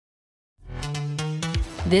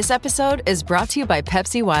This episode is brought to you by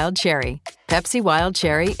Pepsi Wild Cherry. Pepsi Wild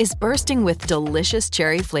Cherry is bursting with delicious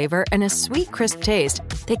cherry flavor and a sweet, crisp taste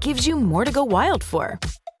that gives you more to go wild for.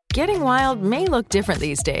 Getting wild may look different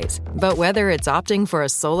these days, but whether it's opting for a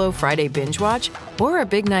solo Friday binge watch or a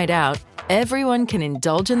big night out, everyone can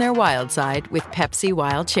indulge in their wild side with Pepsi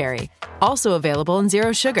Wild Cherry. Also available in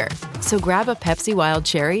Zero Sugar. So grab a Pepsi Wild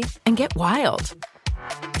Cherry and get wild.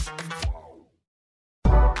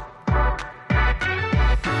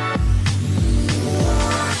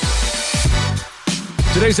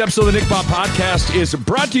 Today's episode of the Nick Bob Podcast is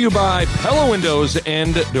brought to you by Pella Windows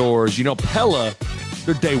and Doors. You know, Pella,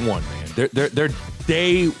 they're day one, man. They're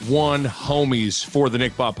day one homies for the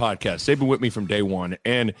Nick Bob Podcast. They've been with me from day one.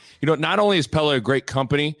 And, you know, not only is Pella a great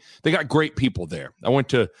company, they got great people there. I went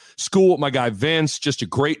to school with my guy Vince, just a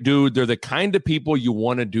great dude. They're the kind of people you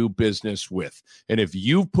want to do business with. And if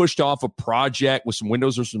you've pushed off a project with some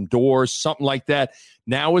windows or some doors, something like that,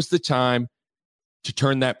 now is the time to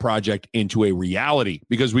turn that project into a reality,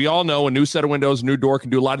 because we all know a new set of windows, a new door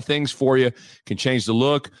can do a lot of things for you. Can change the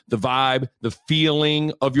look, the vibe, the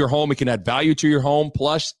feeling of your home. It can add value to your home.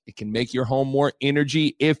 Plus, it can make your home more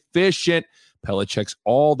energy efficient. Pella checks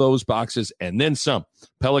all those boxes and then some.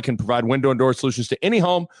 Pella can provide window and door solutions to any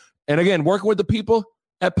home. And again, working with the people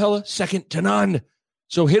at Pella, second to none.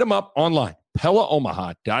 So hit them up online,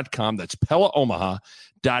 PellaOmaha.com. That's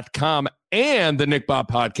PellaOmaha.com. And the Nick Bob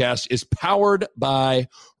Podcast is powered by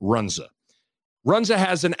Runza. Runza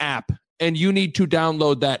has an app, and you need to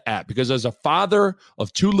download that app, because as a father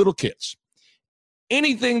of two little kids,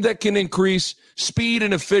 anything that can increase speed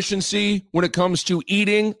and efficiency when it comes to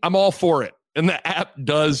eating, I'm all for it. And the app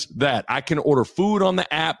does that. I can order food on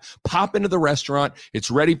the app, pop into the restaurant. It's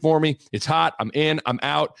ready for me. It's hot. I'm in. I'm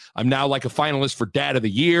out. I'm now like a finalist for Dad of the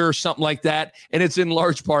Year, something like that. And it's in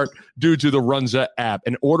large part due to the Runza app.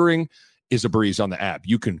 And ordering is a breeze on the app.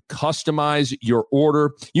 You can customize your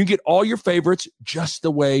order. You can get all your favorites just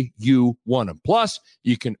the way you want them. Plus,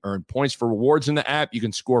 you can earn points for rewards in the app. You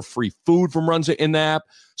can score free food from Runza in the app.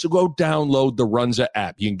 So go download the Runza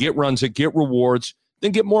app. You can get Runza, get rewards,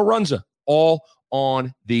 then get more Runza, all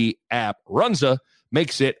on the app. Runza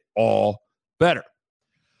makes it all better.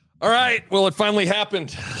 All right. Well, it finally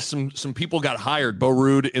happened. Some people got hired. Bo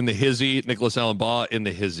Ruud in the hizzy, Nicholas Allen Baugh in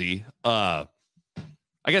the hizzy. I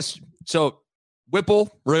guess so.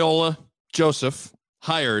 Whipple, Raiola, Joseph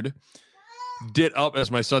hired. Did up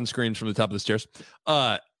as my son screams from the top of the stairs.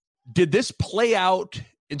 Did this play out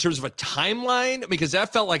in terms of a timeline? Because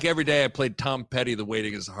that felt like every day I played Tom Petty, the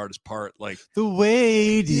waiting is the hardest part. Like, the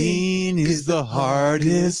waiting is the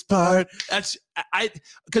hardest part.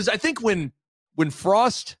 Because I think when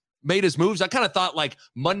Frost made his moves, I kind of thought like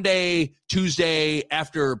Monday, Tuesday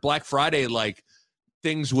after Black Friday, like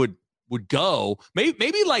things would go.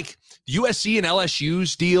 Maybe like USC and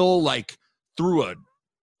LSU's deal, like through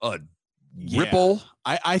a ripple.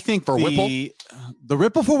 I think for Whipple, the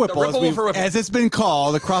ripple for Whipple, Whipple. As it's been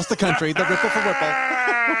called across the country, the ripple for Whipple.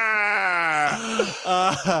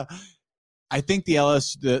 I think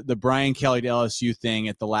the Brian Kelly to LSU thing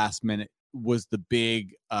at the last minute was the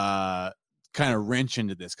big kind of wrench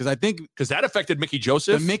into this, because that affected Mickey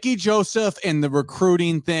Joseph. The Mickey Joseph and the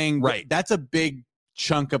recruiting thing, right? That's a big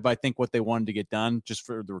chunk of, I think, what they wanted to get done just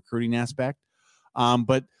for the recruiting aspect.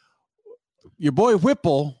 But your boy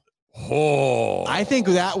Whipple. Oh, I think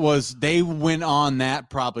they went on that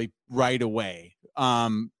probably right away.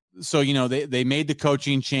 So, you know, they made the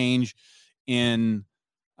coaching change in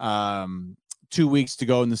 2 weeks to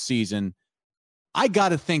go in the season. I got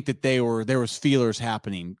to think that there was feelers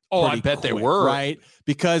happening. Oh, I bet they were. Right.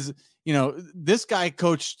 Because, you know, this guy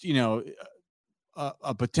coached, you know,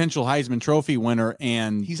 a potential Heisman Trophy winner,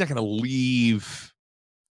 and he's not going to leave.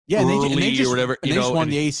 Yeah, and they just, or whatever. They just won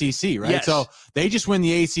the ACC, right? Yes. So they just win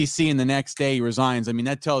the ACC, and the next day he resigns. I mean,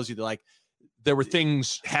 that tells you that, like, there were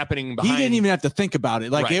things happening behind. He didn't even have to think about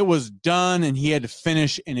it. Like, right. It was done, and he had to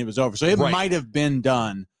finish, and it was over. So it might have been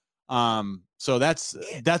done. So that's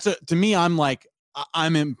to me,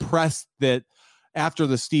 I'm impressed that after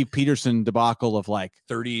the Steve Peterson debacle of like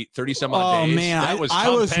 30 some odd days. Man, that was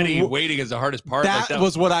Tom Petty waiting is the hardest part. That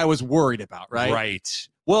was what I was worried about, right? Right.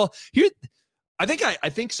 Well, I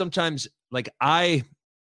think sometimes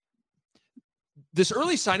this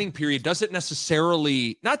early signing period doesn't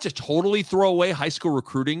necessarily, not to totally throw away high school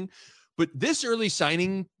recruiting, but this early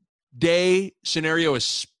signing day scenario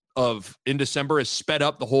in December has sped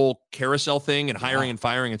up the whole carousel thing and hiring and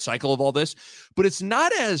firing and cycle of all this. But it's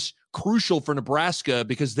not as crucial for Nebraska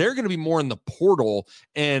because they're going to be more in the portal.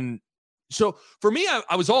 And so for me,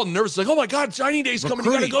 I was all nervous, like, oh my God, signing day's coming.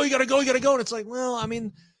 You got to go. And it's like, well, I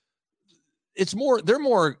mean, they're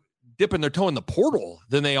more dipping their toe in the portal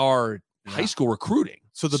than they are high school recruiting.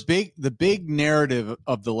 So the big narrative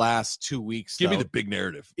of the last 2 weeks, give me the big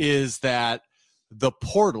narrative, is that the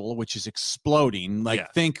portal, which is exploding,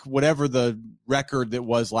 think whatever the record that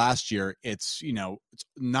was last year, it's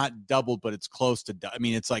not doubled, but it's close to. I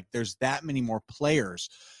mean, it's like there's that many more players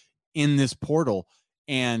in this portal,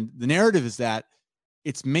 and the narrative is that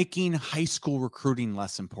it's making high school recruiting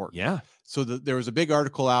less important. Yeah. So there was a big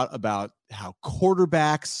article out about how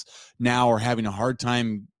quarterbacks now are having a hard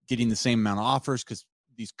time getting the same amount of offers because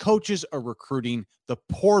these coaches are recruiting the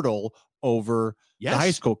portal over the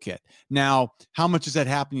high school kid. Now, how much is that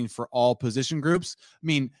happening for all position groups? I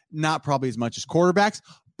mean, not probably as much as quarterbacks,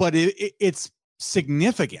 but it's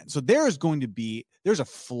significant. So there's a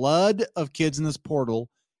flood of kids in this portal,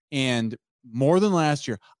 and more than last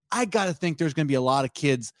year. I got to think there's going to be a lot of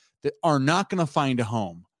kids that are not going to find a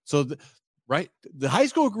home. So the high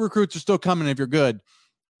school recruits are still coming if you're good,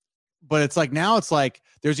 but it's like now it's like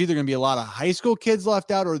there's either going to be a lot of high school kids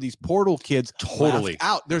left out or these portal kids totally left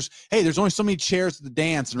out. There's only so many chairs at the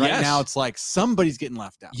dance, and right now it's like somebody's getting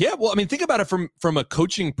left out. Yeah, well, I mean, think about it from a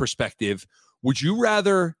coaching perspective. Would you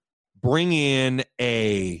rather bring in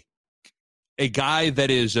a guy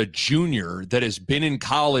that is a junior that has been in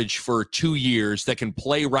college for 2 years that can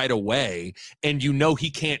play right away and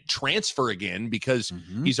he can't transfer again because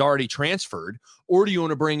he's already transferred? Or do you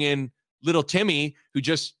want to bring in little Timmy who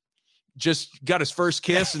just got his first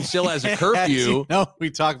kiss and still has a curfew?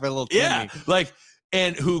 We talk about little Timmy. Yeah,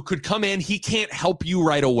 and who could come in, he can't help you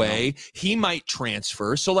right away. He might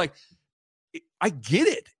transfer. So I get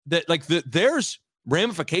it that there's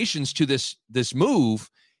ramifications to this move,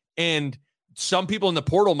 and some people in the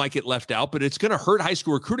portal might get left out, but it's going to hurt high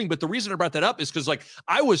school recruiting. But the reason I brought that up is because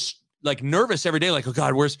I was nervous every day, oh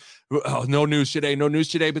God, no news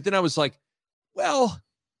today. But then I was like, well,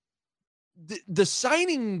 the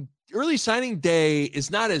early signing day is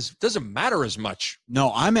doesn't matter as much.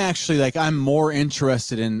 No, I'm actually I'm more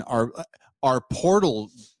interested in our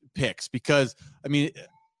portal picks because I mean,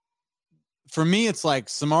 for me, it's like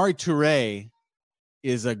Samori Toure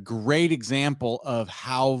is a great example of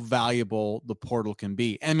how valuable the portal can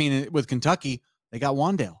be. I mean, with Kentucky, they got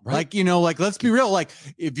Wandale. Right. Let's be real.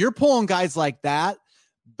 If you're pulling guys like that,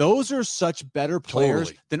 those are such better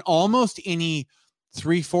players than almost any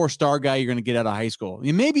 3-4 star guy you're going to get out of high school. I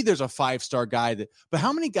mean, maybe there's a 5-star guy but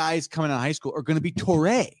how many guys coming out of high school are going to be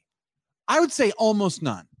Toure? I would say almost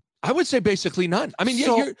none. I would say basically none. I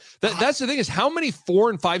mean, that's the thing is how many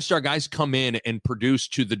 4- and 5-star guys come in and produce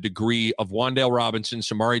to the degree of Wandale Robinson,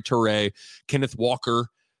 Samori Toure, Kenneth Walker.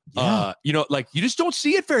 Yeah. You just don't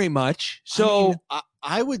see it very much. So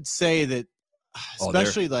I would say that,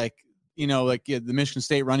 especially the Michigan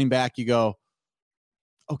State running back, you go,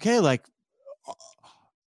 okay,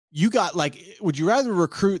 you got would you rather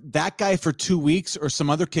recruit that guy for 2 weeks or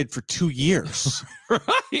some other kid for 2 years?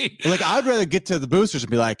 Right. I'd rather get to the boosters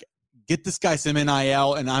and be like, get this guy some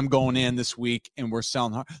NIL and I'm going in this week and we're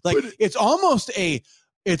selling hard. It's almost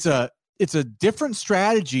it's a different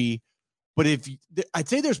strategy, but I'd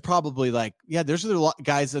say there's probably there's a lot of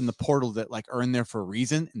guys in the portal that are in there for a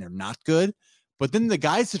reason and they're not good. But then the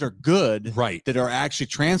guys that are good, right, that are actually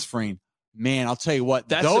transferring, man, I'll tell you what,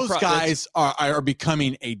 those guys are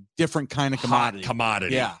becoming a different kind of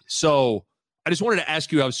commodity. Yeah. So I just wanted to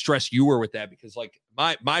ask you how stressed you were with that because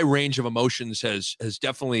my range of emotions has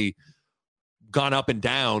definitely gone up and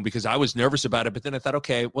down because I was nervous about it. But then I thought,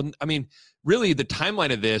 okay, well, I mean, really the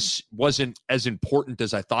timeline of this wasn't as important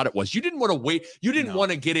as I thought it was. You didn't want to wait. You didn't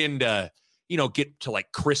want to get into, get to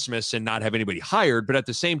Christmas and not have anybody hired. But at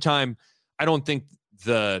the same time, I don't think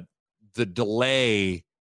the delay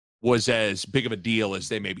was as big of a deal as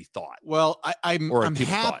they maybe thought. Well, I'm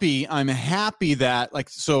happy. I'm happy that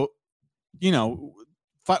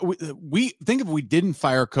we think if we didn't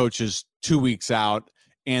fire coaches 2 weeks out,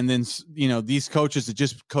 and then these coaches that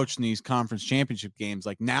just coached in these conference championship games,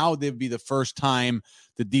 now they'd be the first time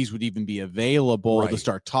that these would even be available to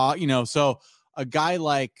start talking. So a guy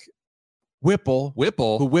like Whipple,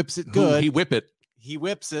 who whips it good, he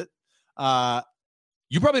whips it.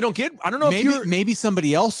 You probably don't get. I don't know if maybe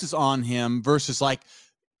somebody else is on him versus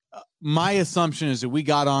my assumption is that we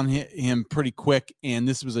got on him pretty quick and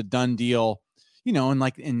this was a done deal,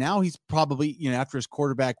 and now he's probably after his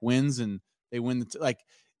quarterback wins and they win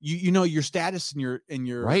your status and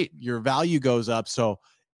your value goes up. So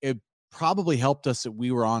it probably helped us that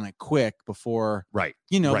we were on it quick before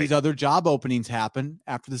these other job openings happen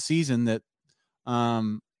after the season that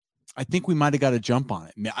I think we might have got a jump on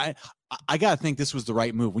it. I got to think this was the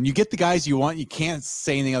right move. When you get the guys you want, you can't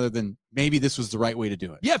say anything other than maybe this was the right way to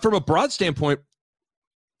do it. Yeah, from a broad standpoint,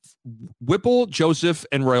 Whipple, Joseph,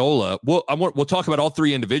 and Raiola. We'll talk about all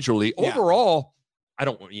three individually. Yeah. Overall, I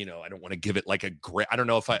don't want to give it like a great. I don't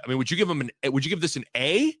know if I mean, would you give this an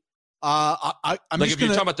A? I'm like just if you're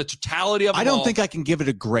talking about the totality of them I don't all? think I can give it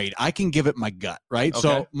a grade. I can give it my gut, right? Okay.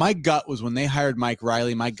 So my gut was when they hired Mike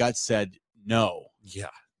Riley, my gut said no. Yeah.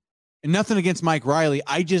 And nothing against Mike Riley.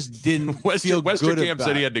 I just didn't feel good Westerkamp about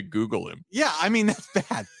said he it. had to Google him. Yeah, I mean, that's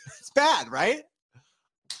bad. It's bad, right?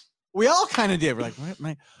 We all kind of did. We're like,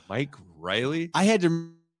 what? Mike Riley? I had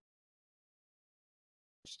to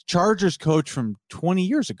Chargers coach from 20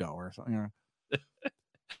 years ago or something.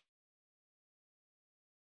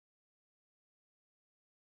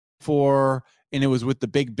 And it was with the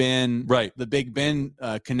Big Ben, right? The Big Ben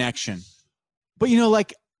connection. But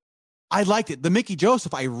like I liked it. The Mickey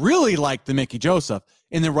Joseph, I really liked the Mickey Joseph.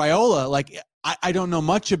 And the Raiola, like I don't know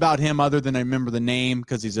much about him other than I remember the name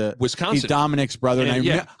because he's Wisconsin. He's Dominic's brother,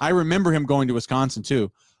 and I remember him going to Wisconsin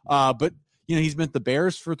too. But he's been at the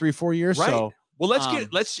Bears for 3-4 years. Right. So well,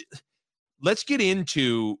 let's get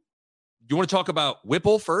into. Do you want to talk about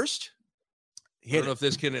Whipple first? I don't know if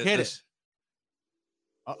this can hit it.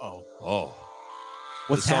 Oh.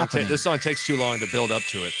 What's happening? This song takes too long to build up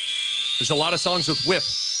to it. There's a lot of songs with whip.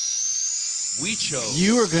 We chose.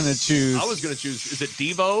 You were going to choose. I was going to choose. Is it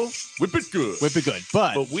Devo? Whip It Good. Whip It Good.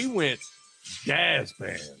 But we went jazz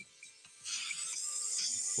band.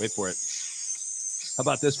 Wait for it. How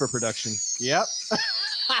about this for production? Yep.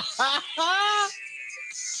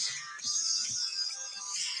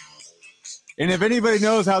 And if anybody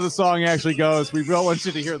knows how the song actually goes, we will want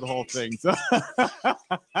you to hear the whole thing. So.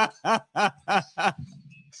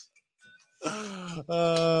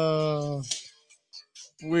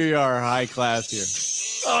 We are high class here.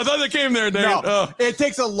 Oh, I thought they came there, Dan. No, it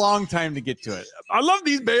takes a long time to get to it. I love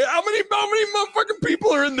these bands. How many motherfucking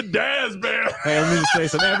people are in the jazz band? Hey, let me just say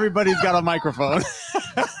something. Everybody's got a microphone.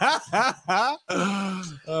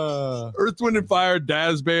 Earth, Wind, and Fire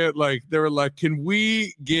jazz band. Like they were like, can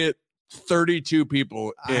we get 32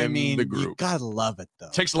 people in the group? You gotta love it though.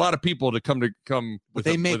 It takes a lot of people to come with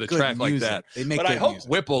a track like that. But I hope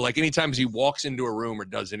Whipple, like anytime he walks into a room or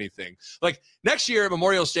does anything, like next year at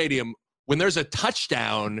Memorial Stadium, when there's a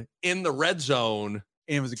touchdown in the red zone,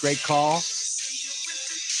 and it was a great call.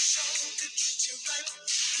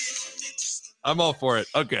 I'm all for it.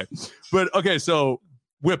 Okay. So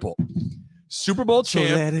Whipple, Super Bowl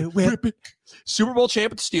champ. Super Bowl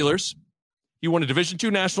champ at the Steelers. He won a Division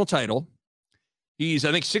II national title. He's,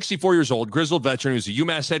 I think, 64 years old, grizzled veteran. He was a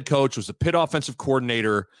UMass head coach, was the Pitt offensive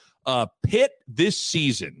coordinator. Pitt this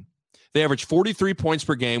season, they averaged 43 points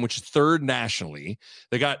per game, which is third nationally.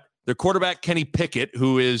 They got their quarterback, Kenny Pickett,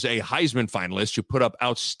 who is a Heisman finalist, who put up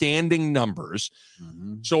outstanding numbers.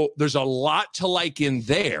 Mm-hmm. So there's a lot to like in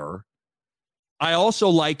there. I also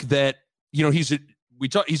like that, he's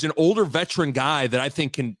an older veteran guy that I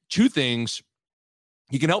think can two things.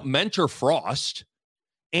 He can help mentor Frost.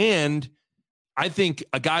 And I think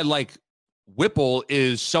a guy like Whipple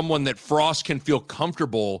is someone that Frost can feel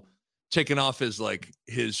comfortable taking off his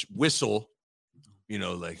whistle,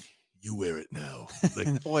 like, you wear it now.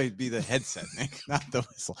 Like, boy, it'd be the headset, Nick, not the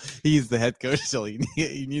whistle. He's the head coach, so he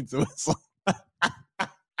needs the whistle.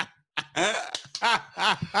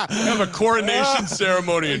 Have a coronation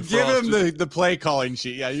ceremony in Give Frost. him the play calling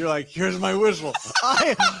sheet. Yeah, you're like, here's my whistle.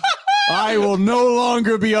 I will no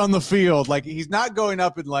longer be on the field. Like, he's not going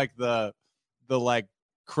up in like the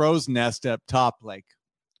crow's nest up top. Like,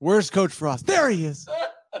 where's Coach Frost? There he is.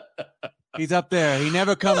 He's up there. He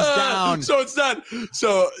never comes down. So it's not.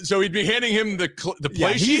 So he'd be handing him the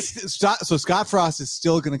play sheet. So Scott Frost is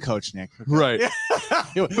still going to coach, Nick. Right.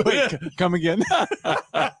 Wait, come again.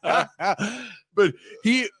 But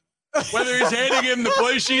whether he's handing him the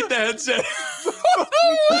play sheet, the headset.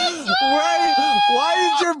 Why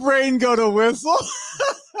did your brain go to whistle?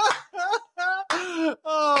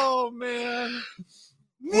 Oh, man.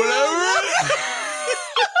 Whatever.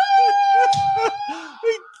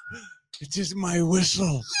 It is my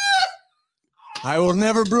whistle. I will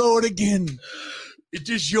never blow it again. It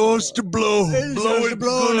is yours to blow. Blow it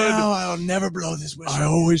good. Now. I'll never blow this whistle. I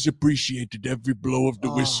always appreciated every blow of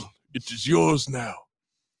the whistle. It is yours now.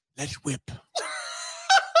 Let's whip.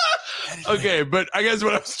 Okay, but I guess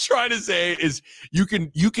what I was trying to say is you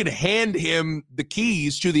can hand him the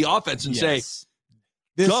keys to the offense and say,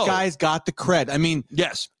 this guy's got the cred. I mean,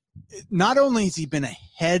 yes. Not only has he been a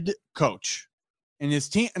head coach in his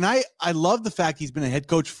team, and I love the fact he's been a head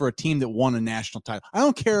coach for a team that won a national title. I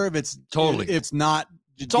don't care if it's totally. It's not.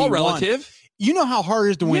 It's all relative. You know how hard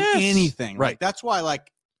it is to win anything, right? Like, that's why,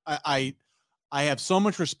 I have so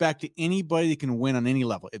much respect to anybody that can win on any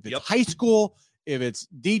level. If it's high school, if it's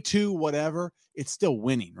D2, whatever, it's still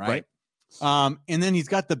winning, right? And then he's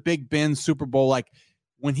got the Big Ben Super Bowl. Like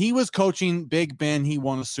when he was coaching Big Ben, he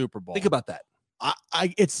won a Super Bowl. Think about that.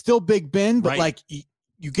 It's still Big Ben, but Right. like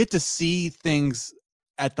you get to see things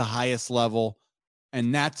at the highest level,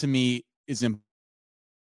 and that to me is at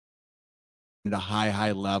a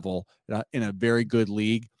high level in a very good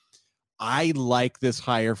league. I like this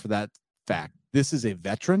hire for that fact. This is a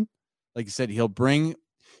veteran. Like you said, he'll bring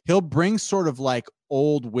sort of like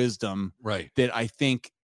old wisdom, right, that I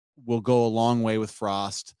think will go a long way with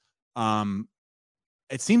Frost.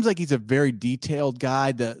 It seems like he's a very detailed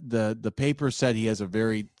guy. The paper said he has a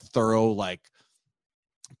very thorough like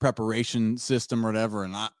preparation system or whatever.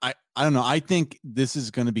 And I don't know. I think this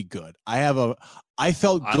is going to be good. I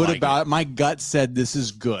felt good about it. My gut said this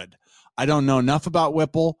is good. I don't know enough about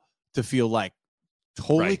Whipple to feel like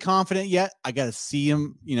totally confident yet. I got to see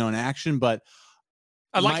him, in action, but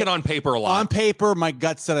I like it on paper a lot. On paper, my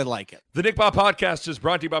gut said I like it. The Nick Bob Podcast is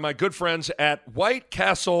brought to you by my good friends at White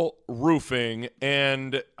Castle Roofing,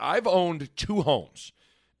 and I've owned 2 homes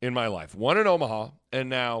in my life, one in Omaha and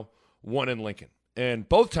now one in Lincoln. And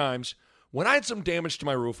both times, when I had some damage to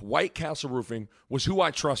my roof, White Castle Roofing was who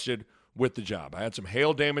I trusted with the job. I had some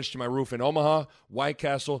hail damage to my roof in Omaha. White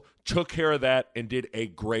Castle took care of that and did a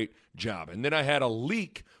great job. And then I had a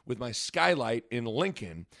leak with my skylight in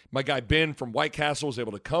Lincoln. My guy Ben from White Castle was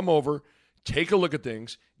able to come over, take a look at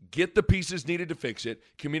things, get the pieces needed to fix it,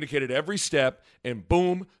 communicated every step, and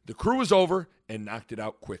boom, the crew was over and knocked it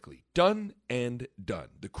out quickly. Done and done.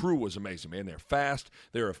 The crew was amazing, man. They're fast,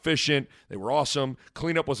 they're efficient, they were awesome.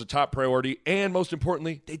 Cleanup was a top priority, and most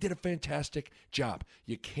importantly, they did a fantastic job.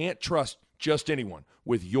 You can't trust just anyone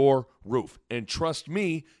with your roof. And trust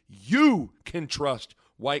me, you can trust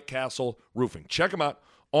White Castle Roofing. Check them out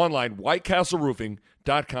online,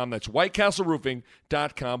 whitecastleroofing.com. That's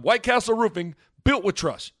whitecastleroofing.com. White Castle Roofing, built with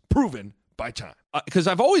trust, proven by time. Because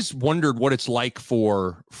I've always wondered what it's like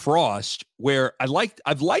for Frost, where I've liked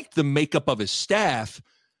the makeup of his staff,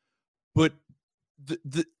 but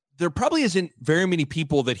there probably isn't very many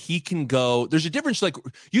people that he can go. There's a difference. Like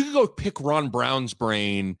you can go pick Ron Brown's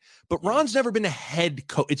brain, but Ron's never been a head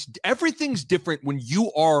coach. Everything's different when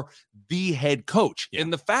you are the head coach. Yeah.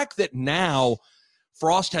 And the fact that now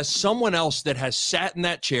Frost has someone else that has sat in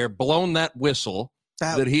that chair, blown that whistle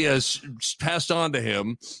that he has passed on to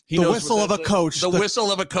him. The whistle of a coach. The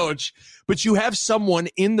whistle of a coach. But you have someone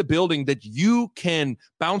in the building that you can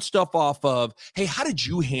bounce stuff off of. Hey, how did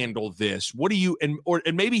you handle this? What do you and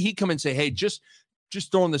maybe he come and say, hey, just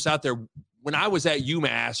throwing this out there. When I was at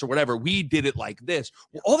UMass or whatever, we did it like this.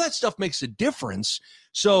 Well, all that stuff makes a difference.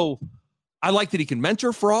 So I like that he can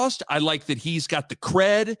mentor Frost. I like that he's got the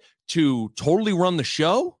cred to totally run the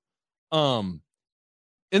show.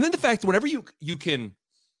 And then the fact that whenever you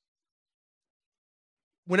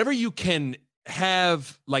can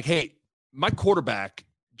have like, hey, my quarterback,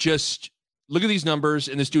 just look at these numbers,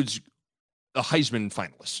 and this dude's a Heisman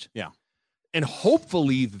finalist. Yeah. And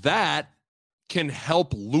hopefully that can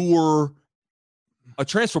help lure a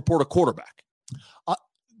transfer portal quarterback.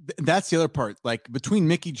 That's the other part. Like between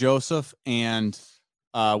Mickey Joseph and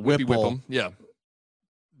Whipple, yeah,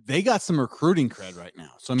 they got some recruiting cred right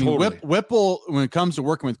now. So I mean, totally. Whipple, when it comes to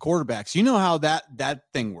working with quarterbacks, you know how that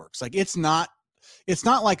thing works. Like it's not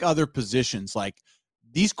like other positions. Like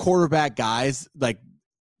these quarterback guys, like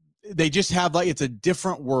they just have like it's a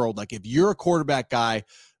different world. Like if you're a quarterback guy,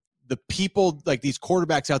 the people like these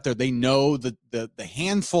quarterbacks out there, they know the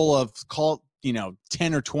handful of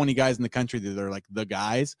 10 or 20 guys in the country that are like the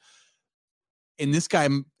guys. And this guy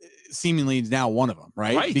seemingly is now one of them,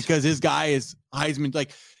 right? Because his guy is Heisman.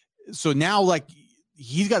 Like, so now like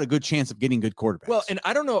he's got a good chance of getting good quarterbacks. Well, and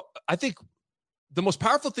I don't know. I think the most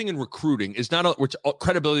powerful thing in recruiting is not which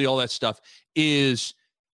credibility, all that stuff is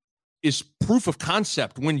proof of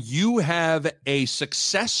concept. When you have a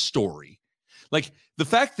success story, like the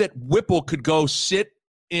fact that Whipple could go sit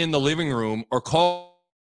in the living room or call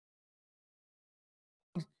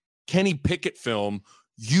Kenny Pickett film,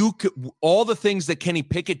 you could, all the things that Kenny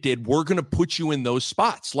Pickett did, we're going to put you in those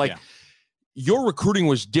spots. Like your recruiting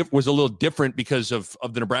was a little different because of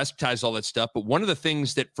the Nebraska ties, all that stuff. But one of the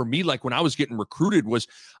things that for me, like when I was getting recruited, was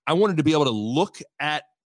I wanted to be able to look at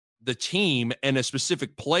the team and a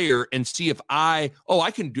specific player and see if I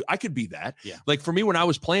could be that. Yeah. Like for me, when I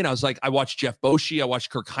was playing, I was like, I watched Jeff Boschee, I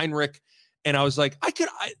watched Kirk Heinrich, and I was like,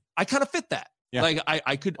 I kind of fit that. Yeah. Like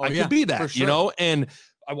I could be that, sure. And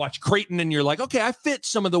I watch Creighton and you're like, okay, I fit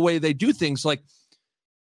some of the way they do things. Like,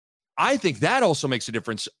 I think that also makes a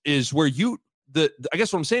difference is where I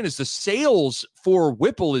guess what I'm saying is the sales for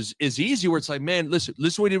Whipple is easy, where it's like, man, listen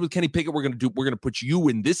what we did with Kenny Pickett. We're going to put you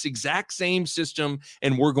in this exact same system,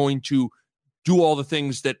 and we're going to do all the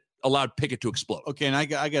things that allowed Pickett to explode. Okay, and I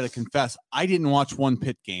got to confess, I didn't watch one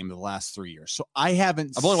Pitt game the last 3 years, so I've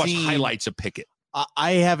only watched highlights of Pickett.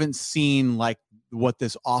 I haven't seen like what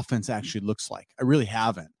this offense actually looks like. I really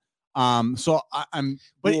haven't. So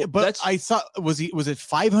I saw was it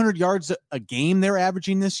 500 yards a game they're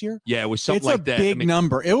averaging this year? Yeah, it was something like that. It's a big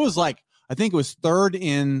number. It was like, I think it was third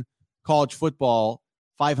in college football,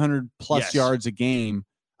 500 plus yards a game.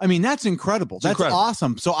 I mean, that's incredible. That's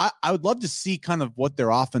awesome. So I would love to see kind of what their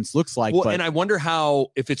offense looks like. Well, and I wonder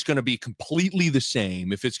if it's going to be completely the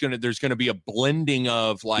same, if there's going to be a blending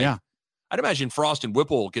of like, I'd imagine Frost and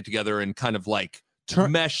Whipple will get together and kind of like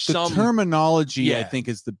mesh the some terminology. I think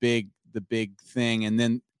is the big thing. And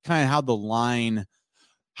then kind of how the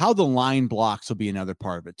line blocks will be another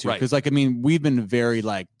part of it too. Because like, I mean, we've been very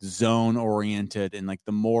like zone oriented, and like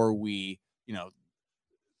the more we,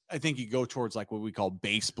 I think you go towards like what we call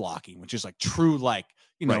base blocking, which is like true, like,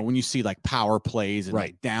 when you see like power plays and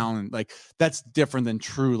like down, like that's different than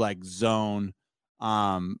true like zone.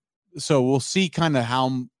 So we'll see kind of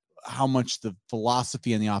how much the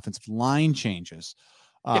philosophy and the offensive line changes.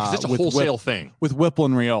 Because it's a wholesale thing with Whipple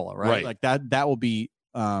and Raiola, right? Like that will be,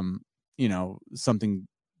 something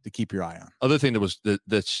to keep your eye on. Other thing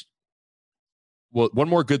that's one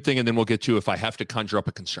more good thing, and then we'll get to if I have to conjure up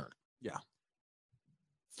a concern. Yeah.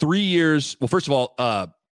 3 years. Well, first of all,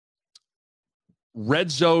 red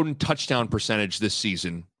zone touchdown percentage this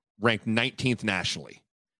season ranked 19th nationally.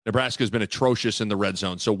 Nebraska has been atrocious in the red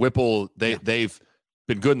zone. So Whipple, they've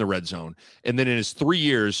been good in the red zone. And then in his 3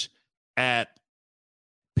 years at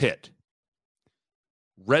Pitt,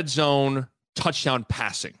 red zone touchdown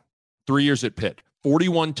passing, 3 years at Pitt,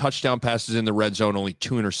 41 touchdown passes in the red zone, only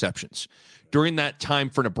 2 interceptions. During that time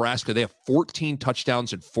for Nebraska, they have 14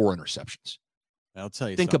 touchdowns and 4 interceptions. I'll tell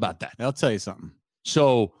you. Think about that. I'll tell you something.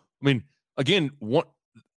 So, I mean, again,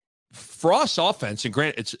 Frost's offense, and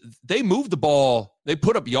granted, they moved the ball, they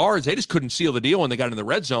put up yards, they just couldn't seal the deal when they got in the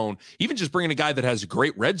red zone. Even just bringing a guy that has a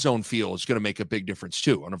great red zone feel is going to make a big difference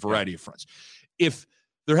too on a variety of fronts. If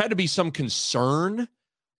there had to be some concern,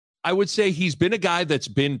 I would say he's been a guy that's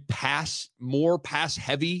been more pass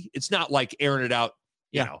heavy. It's not like airing it out,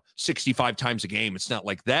 65 times a game. It's not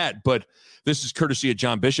like that, but this is courtesy of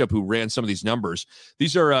John Bishop, who ran some of these numbers.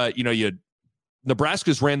 These are,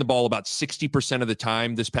 Nebraska's ran the ball about 60% of the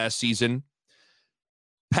time this past season.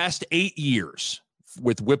 Past 8 years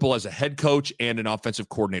with Whipple as a head coach and an offensive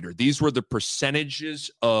coordinator, these were the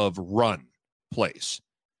percentages of run plays.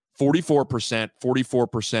 44%,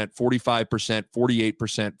 44%, 45%,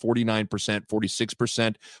 48%, 49%,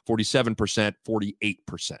 46%, 47%,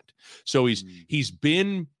 48%. So he's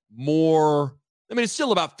been more, I mean, it's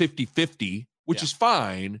still about 50-50, which is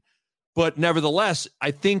fine. But nevertheless,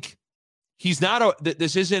 I think he's not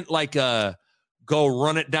this isn't like a go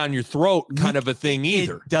run it down your throat kind of a thing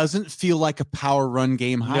either. It doesn't feel like a power run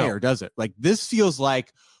game higher, does it? Like this feels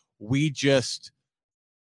like we just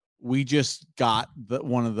got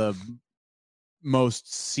one of the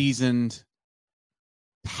most seasoned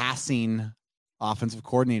passing offensive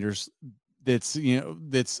coordinators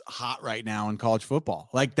that's hot right now in college football.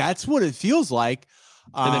 Like that's what it feels like.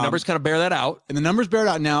 And the numbers kind of bear that out. And the numbers bear it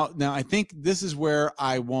out. Now I think this is where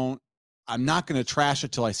I'm not going to trash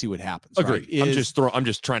it till I see what happens. Agreed. Right? I'm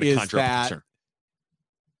just trying to conjure up a concern.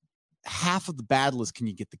 Half of the battle is, can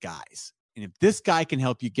you get the guys? And if this guy can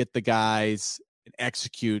help you get the guys and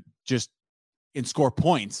execute and score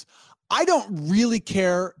points, I don't really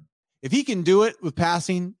care if he can do it with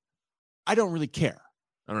passing. I don't really care.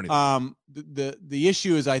 I don't either. The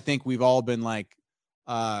issue is, I think we've all been like,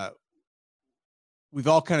 we've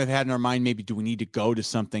all kind of had in our mind, maybe do we need to go to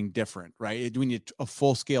something different, right? Do we need a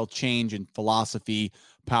full scale change in philosophy,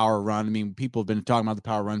 power run? I mean, people have been talking about the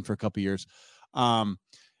power run for a couple of years.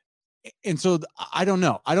 And so I don't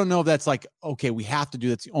know. I don't know if that's like, okay, we have to do,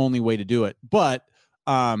 that's the only way to do it. But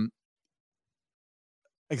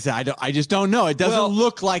exactly, I just don't know. It doesn't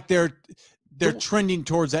look like they're trending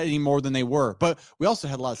towards that any more than they were. But we also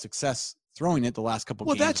had a lot of success throwing it the last couple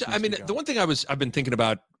of games. The one thing I've been thinking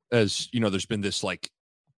about, as you know, there's been this like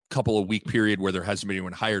couple of week period where there hasn't been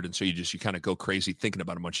anyone hired, and so you kind of go crazy thinking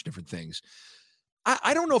about a bunch of different things.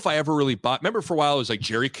 I don't know if I ever really bought. Remember, for a while it was like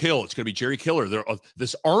Jerry Kill. It's going to be Jerry Killer.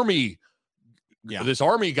 This army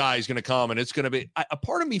guy is going to come, and it's going to be. A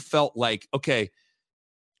part of me felt like, okay,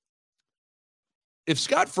 if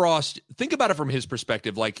Scott Frost, think about it from his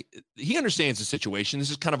perspective, like he understands the situation.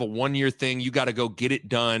 This is kind of a 1 year thing. You got to go get it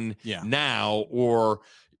done now, or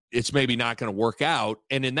it's maybe not going to work out.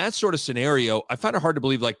 And in that sort of scenario, I find it hard to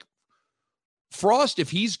believe, like, Frost, if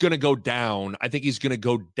he's going to go down, I think he's going to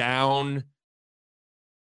go down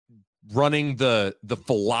running the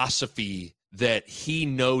philosophy that he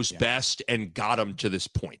knows best and got him to this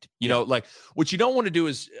point. You know, like, what you don't want to do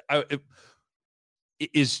is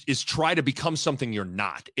try to become something you're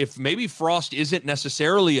not. If maybe Frost isn't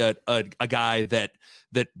necessarily a guy that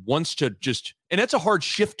wants to just, and that's a hard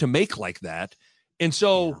shift to make like that. And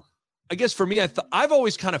so I guess for me, I've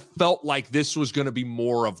always kind of felt like this was going to be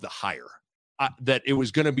more of the hire, that it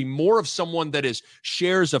was going to be more of someone that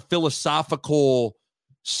shares a philosophical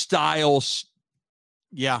style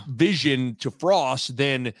vision to Frost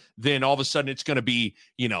than all of a sudden it's going to be,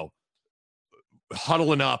 you know,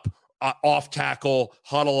 huddling up, off tackle,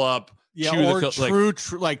 huddle up, or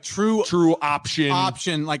true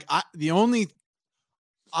option. Like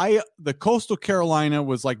the Coastal Carolina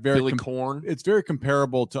was like very Corn. It's very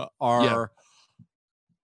comparable to our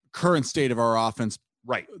current state of our offense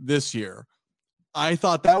this year. I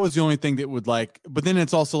thought that was the only thing that would, like, but then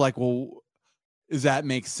it's also like, well, does that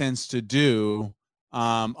make sense to do?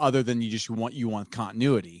 Other than you want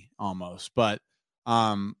continuity almost. But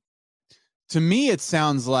to me, it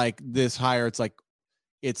sounds like this hire, it's like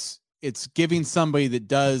it's giving somebody that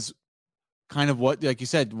does kind of what, like you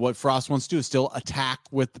said, what Frost wants to do is still attack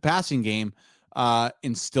with the passing game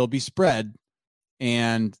and still be spread.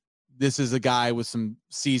 And this is a guy with some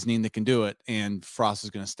seasoning that can do it. And Frost is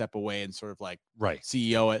going to step away and sort of like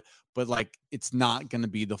CEO it. But like, it's not going to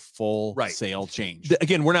be the full sale change.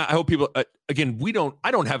 Again, I hope people, I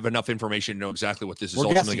don't have enough information to know exactly what this is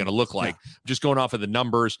ultimately going to look like. I'm just going off of the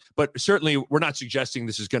numbers, but certainly we're not suggesting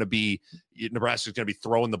this is going to be, Nebraska is going to be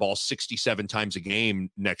throwing the ball 67 times a game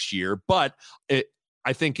next year. But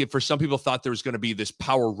I think if for some people thought there was going to be this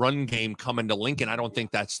power run game coming to Lincoln, I don't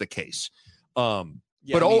think that's the case.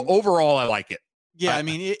 Overall, I like it. Yeah. I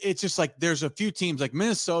mean, it's just like, there's a few teams like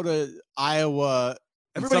Minnesota, Iowa,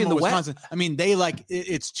 everybody in the Wisconsin. I mean, they like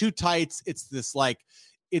it's too tight. It's this like,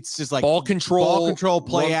 it's just like ball control,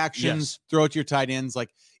 play actions, throw it to your tight ends. Like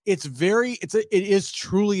it is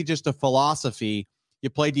truly just a philosophy. You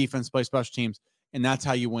play defense, play special teams, and that's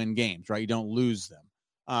how you win games, right? You don't lose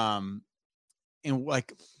them. And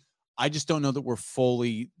like, I just don't know that we're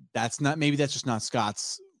fully. That's just not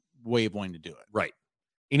Scott's way of wanting to do it. Right.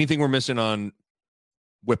 Anything we're missing on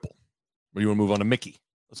Whipple? Or do you want to move on to Mickey?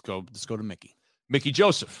 Let's go to Mickey. Mickey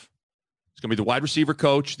Joseph is going to be the wide receiver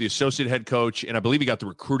coach, the associate head coach, and I believe he got the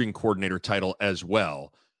recruiting coordinator title as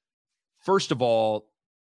well. First of all,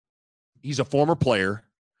 he's a former player,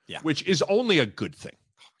 which is only a good thing.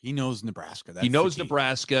 He knows Nebraska. He knows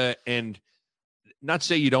Nebraska, and not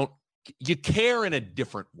say you care in a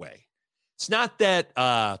different way. It's not that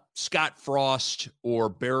Scott Frost or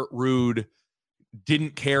Barrett Ruud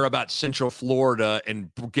didn't care about Central Florida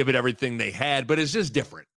and give it everything they had, but it's just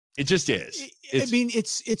different. It just is.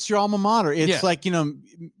 It's your alma mater. It's like,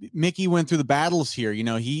 Mickey went through the battles here.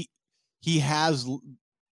 He has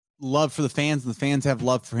love for the fans, and the fans have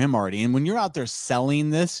love for him already. And when you're out there selling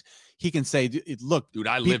this, he can say, look, dude,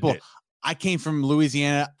 I lived it. I came from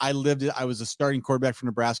Louisiana. I lived it. I was a starting quarterback for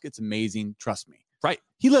Nebraska. It's amazing. Trust me. Right.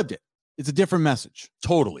 He lived it. It's a different message.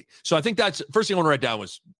 Totally. So I think that's first thing I want to write down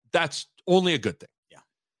was that's only a good thing. Yeah.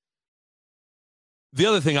 The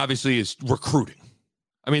other thing obviously is recruiting.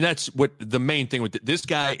 I mean, that's what the main thing with this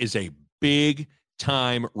guy is, a big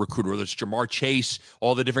time recruiter, whether it's Jamar Chase,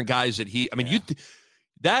 all the different guys that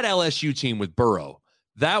that LSU team with Burrow,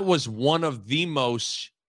 that was one of the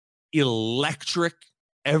most electric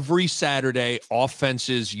every Saturday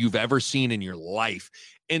offenses you've ever seen in your life.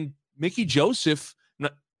 And Mickey Joseph,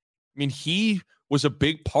 he was a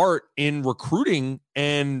big part in recruiting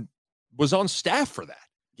and was on staff for that.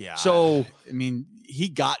 Yeah. So, he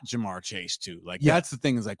got Jamar Chase too. Like, that's the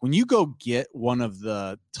thing is, like, when you go get one of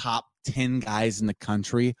the top 10 guys in the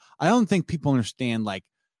country, I don't think people understand like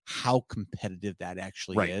how competitive that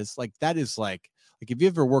actually is. Like, that is like if you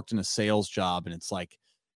ever worked in a sales job and it's like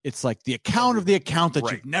the account of the account that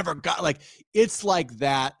you've never got, like, it's like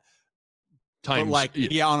that. Times, like,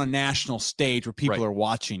 on a national stage where people are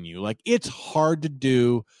watching you. Like, it's hard to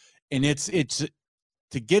do. And it's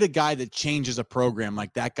to get a guy that changes a program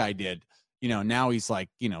like that guy did, now he's like,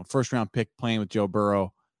 first round pick playing with Joe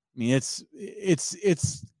Burrow. I mean, it's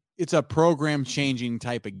a program changing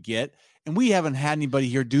type of get. And we haven't had anybody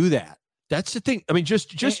here do that. That's the thing. I mean,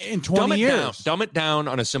 just in 20 years, dumb it down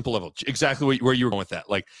on a simple level. Exactly where you were going with that.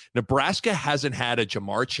 Like, Nebraska hasn't had a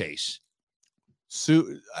Jamar Chase.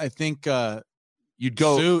 I think, you'd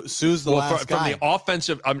go Sue's the last guy. From the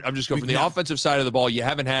offensive. I'm just going from the offensive side of the ball. You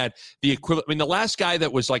haven't had the equivalent. I mean, the last guy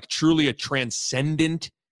that was like truly a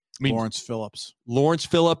transcendent mean, Lawrence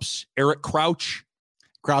Phillips, Eric Crouch.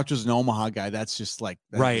 Crouch was an Omaha guy. That's just like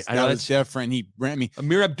right. That was different.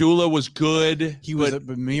 Amir Abdullah was good.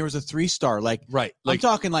 Amir was a 3-star. Like, right. I'm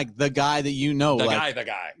talking like the guy that the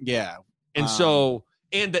guy. Yeah.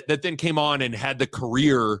 And that then came on and had the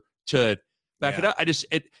career to back it up.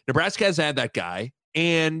 Nebraska has had that guy,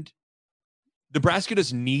 and Nebraska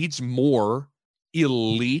just needs more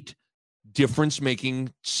elite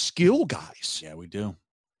difference-making skill guys. Yeah, we do.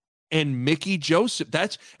 And Mickey Joseph,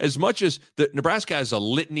 that's as much as Nebraska has a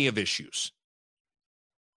litany of issues.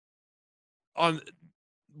 On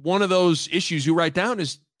one of those issues you write down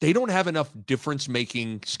is they don't have enough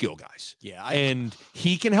difference-making skill guys. Yeah. And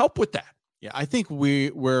he can help with that. Yeah, I think we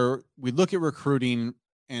look at recruiting,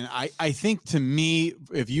 and I think, to me,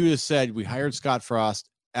 if you just said we hired Scott Frost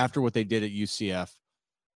after what they did at UCF,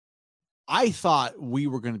 I thought we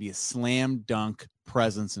were going to be a slam dunk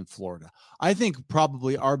presence in Florida. I think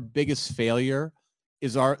probably our biggest failure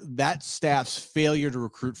is that staff's failure to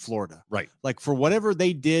recruit Florida. Right. Like, for whatever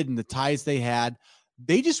they did and the ties they had,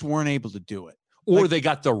 they just weren't able to do it. Or they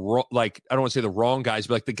got I don't want to say the wrong guys,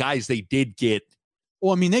 but like the guys they did get.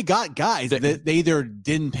 Well, I mean, they got guys that they either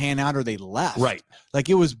didn't pan out or they left. Right. Like,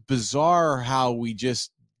 it was bizarre how we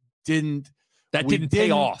just didn't. That didn't pay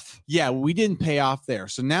off. Yeah, we didn't pay off there.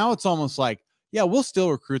 So now it's almost like, yeah, we'll still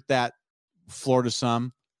recruit that Florida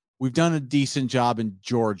some. We've done a decent job in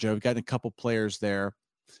Georgia. We've gotten a couple players there.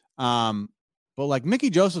 But like, Mickey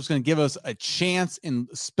Joseph's going to give us a chance in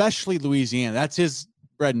especially Louisiana. That's his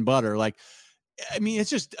bread and butter. Like, I mean, it's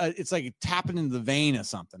just it's like tapping into the vein of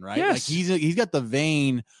something, right? Yes. Like, he's got the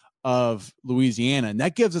vein of Louisiana, and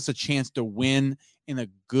that gives us a chance to win in a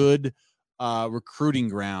good recruiting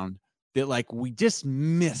ground that, like, we just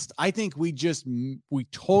missed. I think we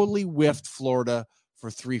totally whiffed Florida for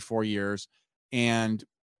 3-4 years, and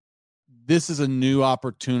this is a new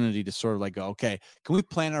opportunity to sort of like go, okay, can we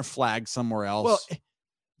plant our flag somewhere else? Well,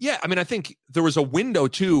 yeah, I mean, I think there was a window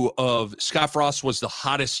too of Scott Frost was the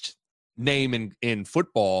hottest name in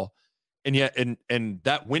football, and yet and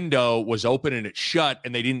that window was open and it shut,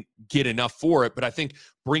 and they didn't get enough for it. But I think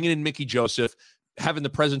bringing in Mickey Joseph, having the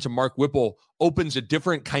presence of Mark Whipple, opens a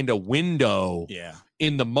different kind of window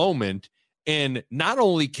in the moment. And not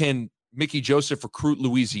only can Mickey Joseph recruit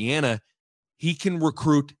Louisiana, he can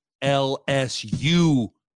recruit LSU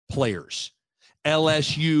players,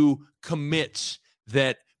 LSU commits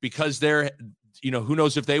that, because they're, who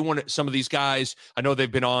knows if they want some of these guys. I know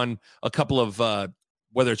they've been on a couple of,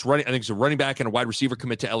 whether it's running, I think it's a running back and a wide receiver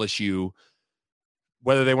commit to LSU,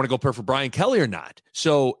 whether they want to go play for Brian Kelly or not.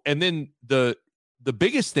 So, and then the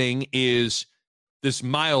biggest thing is this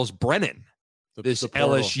Miles Brennan, this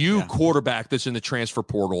LSU quarterback that's in the transfer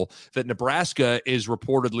portal, that Nebraska is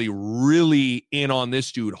reportedly really in on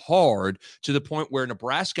this dude hard, to the point where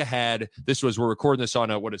Nebraska had, we're recording this on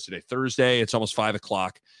what is today, Thursday. It's almost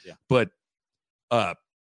 5:00. Yeah. But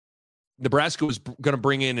Nebraska was going to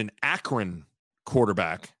bring in an Akron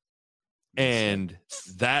quarterback, and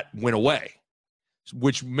that went away,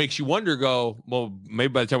 which makes you wonder, well,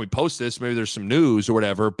 maybe by the time we post this, maybe there's some news or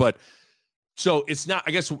whatever. But so it's not,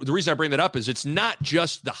 I guess the reason I bring that up is it's not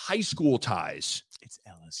just the high school ties.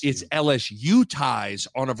 It's LSU ties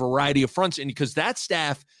on a variety of fronts. And because that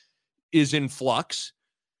staff is in flux,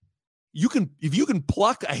 if you can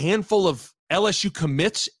pluck a handful of LSU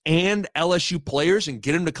commits and LSU players and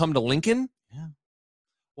get them to come to Lincoln. Yeah.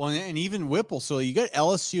 Well, and even Whipple. So you got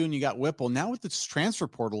LSU and you got Whipple. Now with this transfer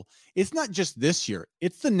portal, it's not just this year.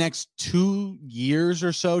 It's the next 2 years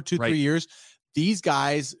or so, 3 years. These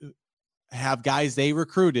guys have guys they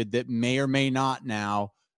recruited that may or may not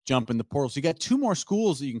now jump in the portal. So you got 2 more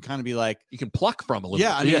schools that you can kind of be like, you can pluck from a little bit.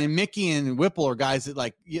 Yeah, I mean, and Mickey and Whipple are guys that,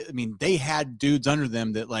 like, I mean, they had dudes under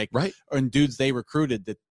them that, like, and dudes they recruited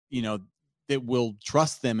that, that will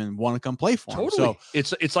trust them and want to come play for them. So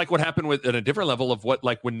it's like what happened with at a different level of what,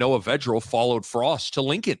 like when Noah Vedral followed Frost to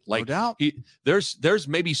Lincoln. Like, no doubt. There's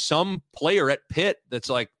maybe some player at Pitt that's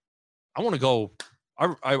like, I want to go.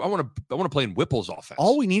 I want to play in Whipple's offense.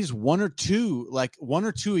 All we need is one or two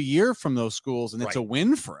a year from those schools, and it's a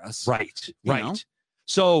win for us. Right.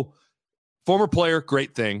 So, former player,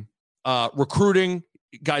 great thing. Recruiting,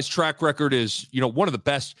 guy's track record is, one of the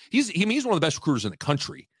best. He's one of the best recruiters in the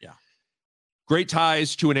country. Yeah. Great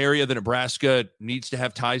ties to an area that Nebraska needs to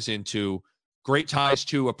have ties into. Great ties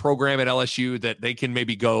to a program at LSU that they can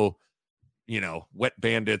maybe go, wet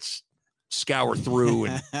bandits, scour through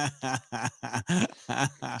and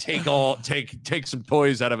take some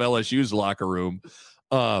toys out of LSU's locker room.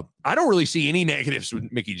 I don't really see any negatives with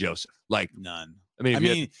Mickey Joseph. Like, none. I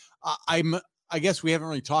mean, I guess we haven't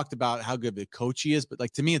really talked about how good of a coach he is, but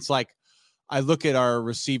like, to me, it's like, I look at our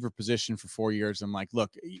receiver position for 4 years. I'm like,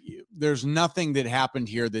 look, there's nothing that happened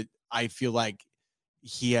here that I feel like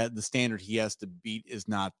the standard he has to beat is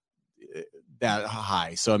not that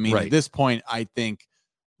high. So, I mean, at this point, I think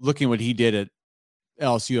looking what he did at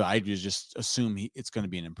LSU, I just assume it's going to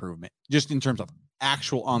be an improvement just in terms of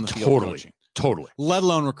actual on the field coaching. Totally. Let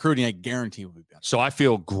alone recruiting, I guarantee will be better. So I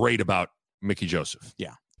feel great about Mickey Joseph.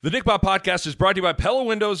 Yeah. The Nick Bob Podcast is brought to you by Pella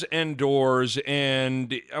Windows and Doors,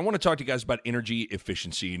 and I want to talk to you guys about energy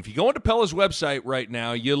efficiency. And if you go into Pella's website right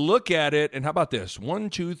now, you look at it, and how about this? 1,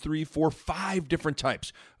 2, 3, 4, 5 different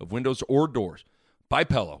types of windows or doors by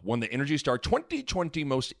Pella won the Energy Star 2020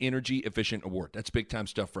 Most Energy Efficient Award. That's big-time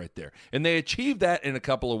stuff right there. And they achieved that in a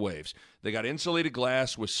couple of ways. They got insulated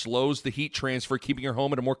glass, which slows the heat transfer, keeping your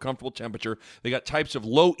home at a more comfortable temperature. They got types of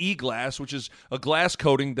low-E glass, which is a glass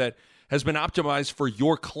coating that has been optimized for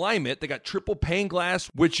your climate. They got triple pane glass,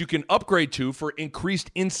 which you can upgrade to for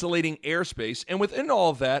increased insulating airspace. And within all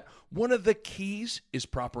of that, one of the keys is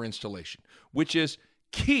proper installation, which is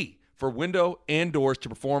key for window and doors to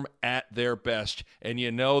perform at their best. And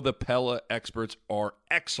you know the Pella experts are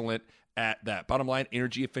excellent at that. Bottom line,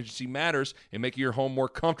 energy efficiency matters in making your home more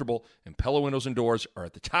comfortable, and Pella windows and doors are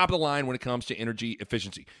at the top of the line when it comes to energy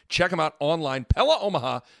efficiency. Check them out online,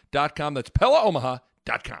 PellaOmaha.com. That's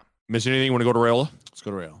PellaOmaha.com. Miss anything? You want to go to Raiola? Let's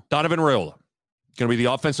go to Raiola. Donovan Raiola, going to be the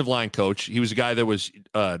offensive line coach. He was a guy that was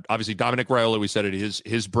obviously Dominic Raiola. We said it,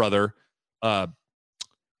 his brother.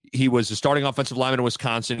 He was a starting offensive lineman in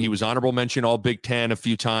Wisconsin. He was honorable mention All Big Ten a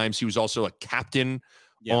few times. He was also a captain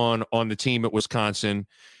on the team at Wisconsin.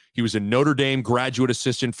 He was a Notre Dame graduate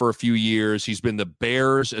assistant for a few years. He's been the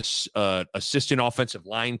Bears assistant offensive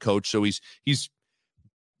line coach. So he's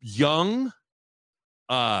young,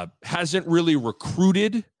 hasn't really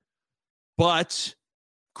recruited, but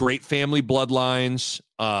great family bloodlines.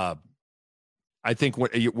 I think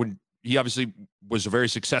when he obviously was a very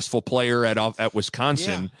successful player at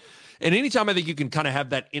Wisconsin. Yeah. And anytime I think you can kind of have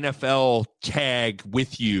that NFL tag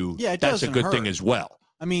with you, that's a good thing as well.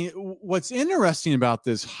 I mean, what's interesting about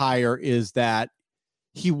this hire is that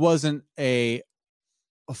he wasn't a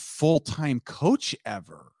full-time coach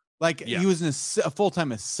ever. Like he was a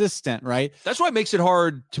full-time assistant, right? That's why it makes it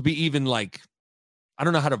hard to be even like, I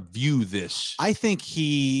don't know how to view this. I think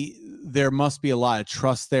there must be a lot of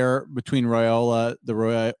trust there between Raiola, the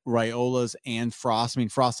Raiolas and Frost. I mean,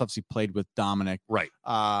 Frost obviously played with Dominic, right?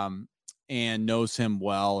 And knows him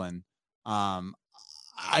well. And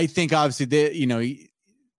I think obviously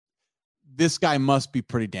this guy must be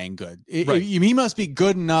pretty dang good. He must be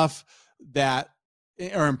good enough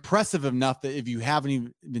or impressive enough that if you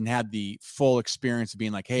haven't even had the full experience of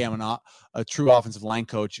being like, hey, I'm a true offensive line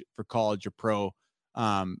coach for college or pro,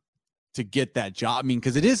 to get that job. I mean,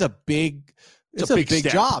 because it is a big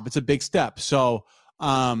job. It's a big step. So,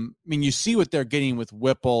 I mean, you see what they're getting with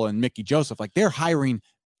Whipple and Mickey Joseph. Like they're hiring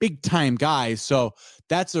big time guys. So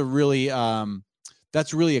that's really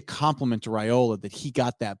a compliment to Raiola that he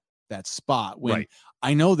got that spot. When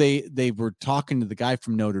I know they were talking to the guy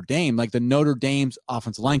from Notre Dame, like the Notre Dame's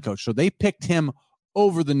offensive line coach. So they picked him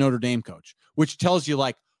over the Notre Dame coach, which tells you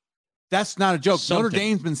like, that's not a joke. Notre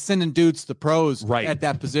Dame's been sending dudes to the pros at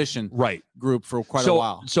that position group for quite a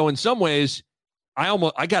while. So in some ways,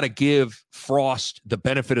 I got to give Frost the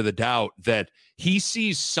benefit of the doubt that he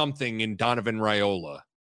sees something in Donovan Raiola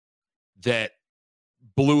that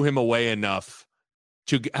blew him away enough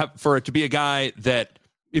for it to be a guy that,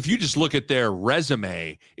 if you just look at their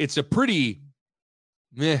resume, it's a pretty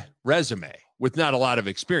resume with not a lot of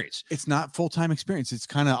experience. It's not full-time experience. It's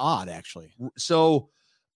kind of odd, actually. So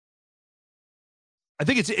I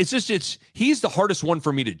think he's the hardest one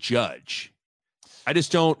for me to judge. I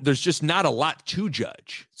just there's just not a lot to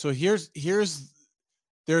judge. So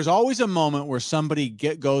there's always a moment where somebody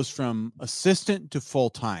goes from assistant to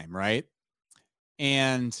full-time, right?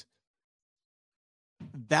 And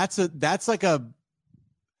that's like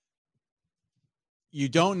you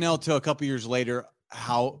don't know till a couple years later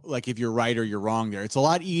how, like, if you're right or you're wrong there. It's a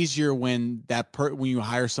lot easier when when you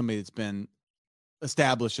hire somebody that's been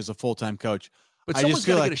established as a full-time coach. But someone's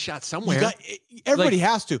got to get a shot somewhere. Everybody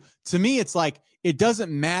has to. To me, it's like, it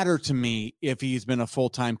doesn't matter to me if he's been a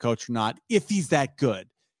full-time coach or not, if he's that good.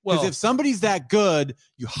 Because if somebody's that good,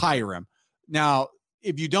 you hire him. Now,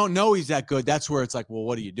 if you don't know he's that good, that's where it's like, well,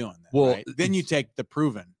 what are you doing then? Well, right? Then you take the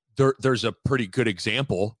proven. There's a pretty good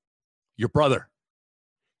example. Your brother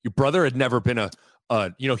had never been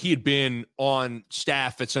he had been on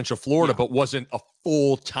staff at Central Florida, but wasn't a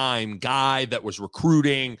full-time guy that was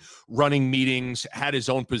recruiting, running meetings, had his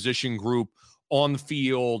own position group on the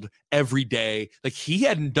field every day. Like, he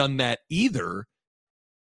hadn't done that either.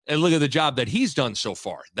 And look at the job that he's done so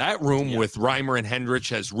far. That room with Reimer and Hendrich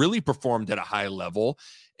has really performed at a high level.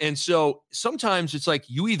 And so sometimes it's like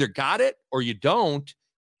you either got it or you don't.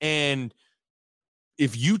 And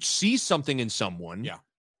if you see something in someone,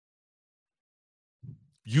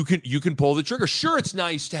 you can pull the trigger. Sure, it's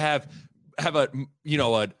nice to have a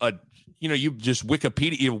you just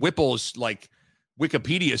Wikipedia. Whipple's like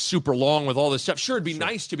Wikipedia is super long with all this stuff. Sure, it'd be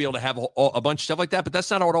nice to be able to have a bunch of stuff like that, but that's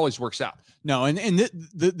not how it always works out. No, and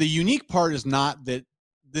the unique part is not that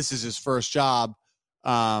this is his first job,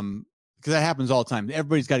 because that happens all the time.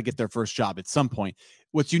 Everybody's got to get their first job at some point.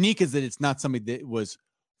 What's unique is that it's not somebody that was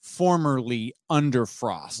formerly under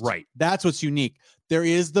Frost. Right. That's what's unique. There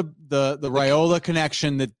is the Raiola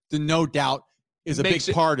connection that no doubt is a big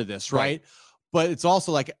part of this, right? But it's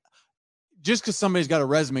also like, just because somebody's got a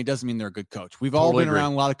resume doesn't mean they're a good coach. We've all been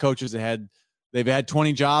around a lot of coaches that they've had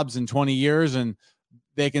 20 jobs in 20 years, and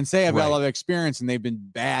they can say I've got a lot of experience, and they've been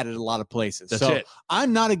bad at a lot of places. That's it.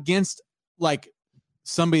 I'm not against like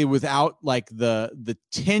somebody without like the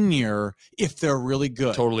tenure if they're really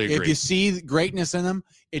good. Totally agree. If you see greatness in them,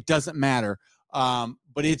 it doesn't matter.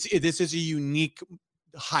 But this is a unique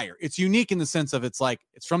hire. It's unique in the sense of it's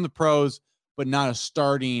from the pros, but not a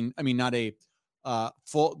starting. I mean, not a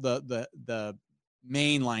full the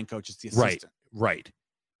main line coach is the assistant. Right.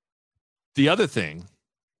 The other thing,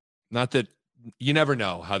 not that you never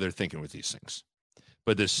know how they're thinking with these things,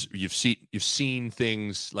 but you've seen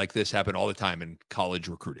things like this happen all the time in college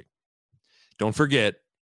recruiting. Don't forget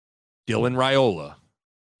Dylan Raiola.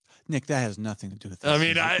 Nick, that has nothing to do with this. I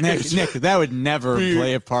mean, Nick, that would never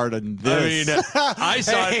play a part in this. I mean, I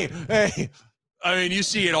saw it. I mean, you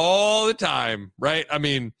see it all the time, right? I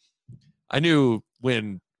mean, I knew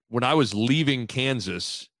when I was leaving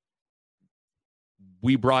Kansas,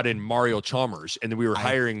 we brought in Mario Chalmers, and then we were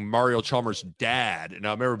hiring Mario Chalmers' dad. And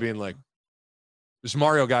I remember being like, this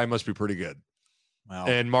Mario guy must be pretty good. Wow.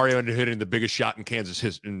 And Mario ended up hitting the biggest shot in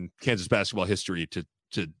Kansas basketball history to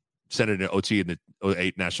send it to OT in the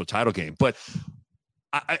 2008 national title game. But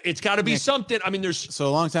it's got to be something. I mean, so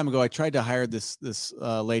a long time ago, I tried to hire this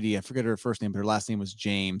lady. I forget her first name, but her last name was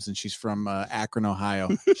James, and she's from Akron, Ohio.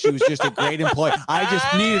 She was just a great employee. I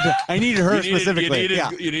needed her specifically.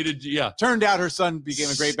 You needed. Turned out her son became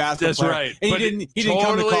a great basketball player. That's right. And he didn't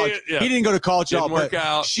come to college. Yeah. He didn't go to college. Didn't work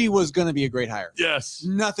out. She was going to be a great hire. Yes.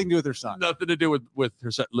 Nothing to do with her son. Nothing to do with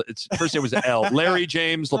her son. Its first name was L. Larry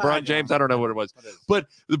James, LeBron James. I don't know what it was. But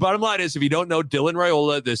the bottom line is, if you don't know Dylan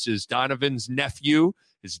Raiola, this is Donovan's nephew.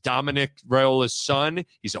 Is Dominic Raiola's son.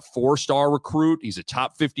 He's a 4-star recruit. He's a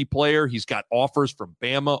top 50 player. He's got offers from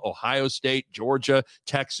Bama, Ohio State, Georgia,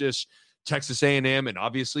 Texas A&M, and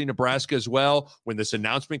obviously Nebraska as well. When this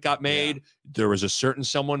announcement got made, there was a certain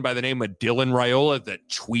someone by the name of Dylan Raiola that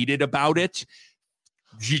tweeted about it.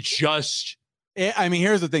 I mean,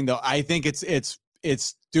 here's the thing, though. I think it's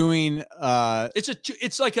doing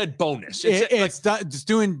it's like a bonus. It's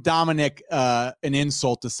doing Dominic an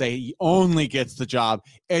insult to say he only gets the job.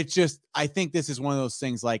 It's just, I think this is one of those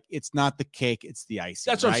things, like, it's not the cake, it's the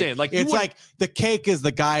icing. That's what I'm saying. Like, it's like the cake is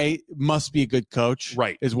the guy must be a good coach,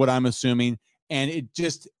 right? Is what I'm assuming, and it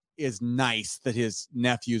just is nice that his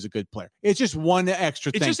nephew's a good player. It's just one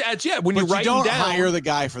extra thing. It just adds, when you don't hire the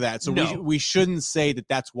guy for that. So we shouldn't say that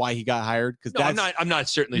that's why he got hired, because I'm not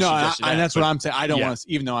certainly suggesting that. And that's what I'm saying. I don't want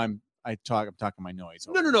to, even though I'm talking my noise.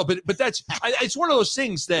 No. But that's it's one of those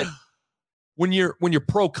things that when you're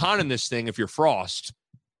pro con in this thing, if you're Frost,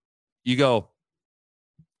 you go,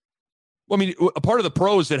 well, I mean, a part of the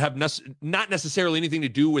pros that have not necessarily anything to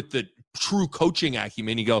do with the true coaching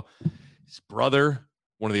acumen, you go, his brother,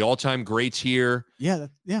 one of the all-time greats here. Yeah.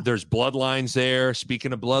 There's bloodlines there.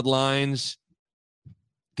 Speaking of bloodlines,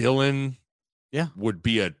 Dylan would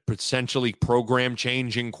be a potentially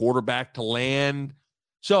program-changing quarterback to land.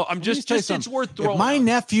 So I'm just it's worth throwing. If my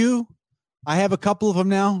nephew, I have a couple of them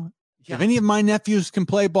now. Yeah. If any of my nephews can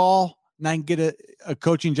play ball and I can get a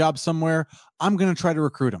coaching job somewhere, I'm going to try to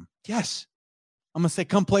recruit them. Yes. I'm going to say,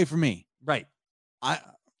 come play for me. Right.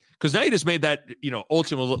 Because now you just made that,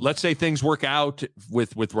 ultimately, let's say things work out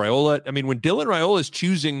with Raiola. I mean, when Dylan Raiola is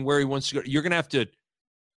choosing where he wants to go, you're going to have to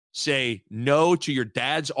say no to your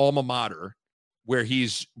dad's alma mater, where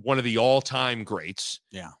he's one of the all-time greats.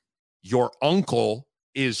 Yeah. Your uncle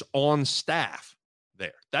is on staff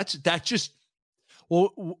there. That's just.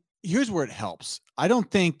 Well, here's where it helps. I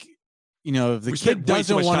don't think, if the kid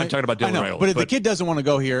doesn't want to talking about Dylan Raiola, but if the kid doesn't want to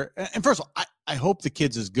go here, and first of all, I hope the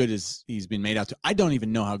kid's as good as he's been made out to. I don't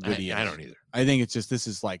even know how good he is. I don't either. I think it's just, this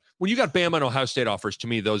is like, when you got Bama and Ohio State offers, to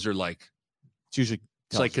me, those are like, it's usually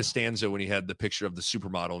It's like Costanza when he had the picture of the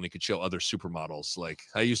supermodel and he could show other supermodels. Like,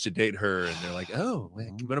 I used to date her, and they're like, "Oh,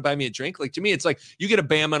 you want to buy me a drink?" Like, to me, it's like you get a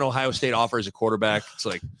Bama and Ohio State offer as a quarterback. It's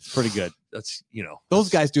like pretty good. That's those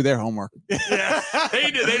guys do their homowork. Yeah,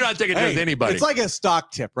 they do. They're not taking it with anybody. It's like a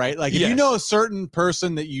stock tip, right? Like if you know a certain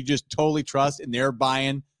person that you just totally trust and they're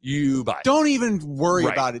buying, you buy. Don't even worry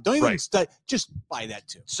about it. Don't even just buy that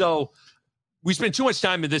too. So we spent too much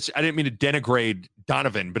time in this. I didn't mean to denigrate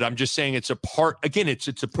Donovan, but I'm just saying it's a part. Again, it's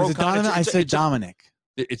a pro. Is it Donovan? I said Dominic.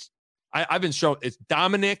 I've been shown it's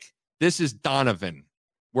Dominic. This is Donovan.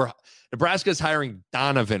 Where Nebraska's hiring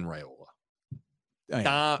Donovan Raiola. Oh,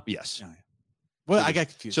 yeah. Yes. Oh, yeah. Well, I got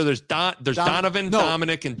confused. So there's Donovan,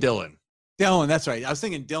 Dominic, and Dylan. Dylan, that's right. I was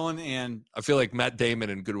thinking Dylan and I feel like Matt Damon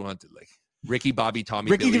and Good Hunted, like Ricky, Bobby,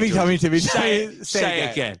 Tommy, Ricky, Billy, Tommy, Timmy. Say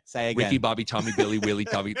again. Say again. Ricky, Bobby, Tommy, Billy, Willie,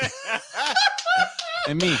 Tommy,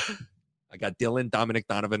 and me. I got Dylan, Dominic,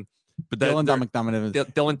 Donovan. But Dylan, Dominic, Donovan.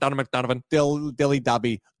 Dylan, Dominic, Donovan. Dilly,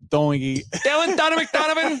 Dobby, Dongy. Dylan, Dominic,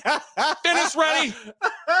 Donovan. Dinner's ready.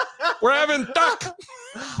 We're having duck.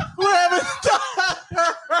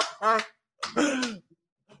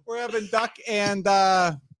 We're having duck and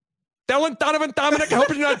Dylan, Donovan, Dominic. I hope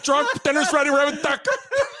you're not drunk. Dinner's ready. We're having duck.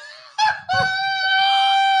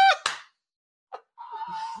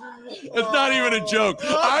 It's not even a joke.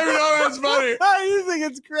 I know that's funny. I think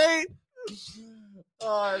it's great.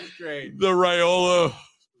 Oh, it's great. The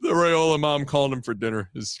Raiola mom called him for dinner.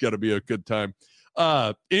 It's got to be a good time.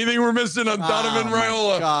 Anything we're missing on Donovan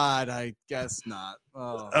Raiola? God, I guess not.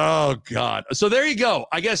 Oh, God. So there you go.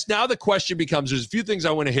 I guess now the question becomes, there's a few things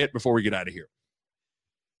I want to hit before we get out of here.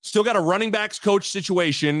 Still got a running backs coach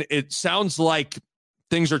situation. It sounds like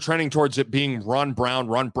things are trending towards it being Ron Brown.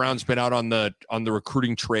 Ron Brown's been out on the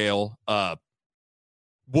recruiting trail.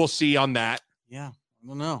 We'll see on that. Yeah, I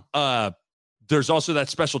don't know. There's also that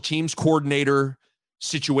special teams coordinator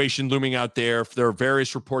situation looming out there. There are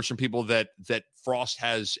various reports from people that Frost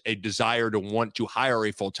has a desire to want to hire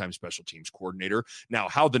a full-time special teams coordinator. Now,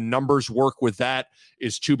 how the numbers work with that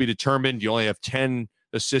is to be determined. You only have 10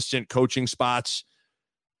 assistant coaching spots.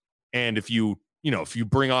 And if you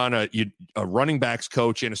bring on a running backs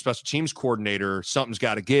coach and a special teams coordinator, something's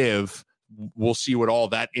got to give. We'll see what all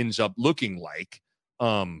that ends up looking like.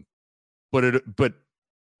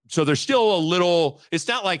 So there's still a little, it's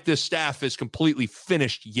not like this staff is completely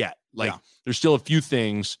finished yet. There's still a few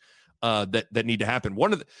things that need to happen.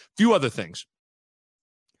 One of the few other things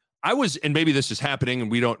and maybe this is happening and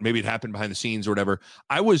maybe it happened behind the scenes or whatever.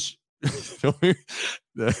 I'm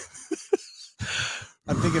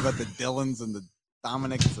thinking about the Dylans and the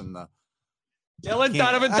Dominics and the Dylan,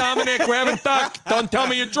 Donovan, Dominic, we're having duck. Don't tell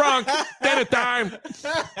me you're drunk. Dinner time.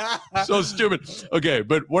 So stupid. Okay,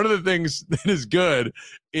 but one of the things that is good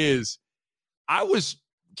is I was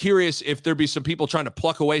curious if there'd be some people trying to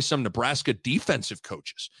pluck away some Nebraska defensive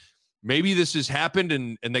coaches. Maybe this has happened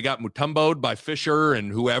and they got Mutombo'd by Fisher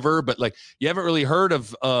and whoever, but you haven't really heard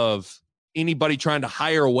of anybody trying to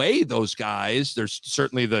hire away those guys. There's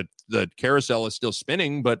certainly the carousel is still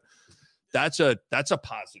spinning, but that's a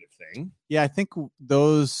positive thing. Yeah, I think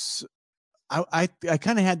those I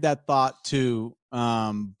kind of had that thought too.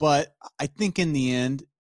 But I think in the end,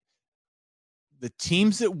 the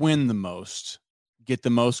teams that win the most get the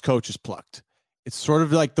most coaches plucked. It's sort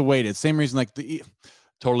of like the way it is. Same reason,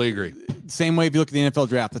 totally agree. Same way if you look at the NFL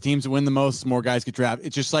draft, the teams that win the most, more guys get drafted.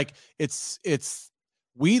 It's just like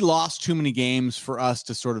we lost too many games for us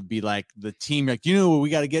to sort of be like the team. We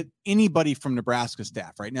got to get anybody from Nebraska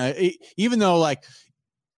staff right now. Even though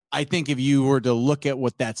I think if you were to look at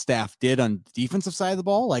what that staff did on the defensive side of the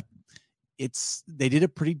ball, they did a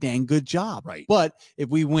pretty dang good job. Right. But if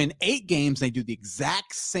we win 8 games, they do the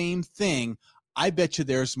exact same thing. I bet you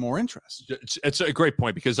there's more interest. It's a great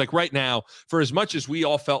point because right now, for as much as we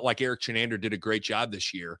all felt like Eric Chenander did a great job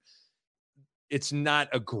this year, it's not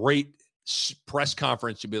a great press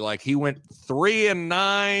conference to be like, he went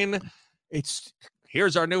 3-9.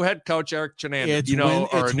 Here's our new head coach, Eric Chenander.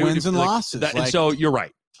 It's wins and losses. And so you're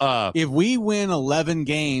right. If we win 11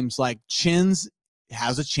 games, Chins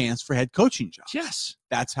has a chance for head coaching job. Yes,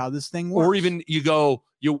 that's how this thing works. Or even you go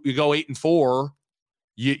 8-4.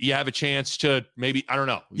 You have a chance to maybe, I don't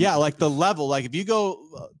know. Yeah, the level. If you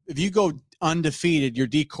go undefeated, your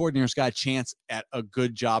D coordinator's got a chance at a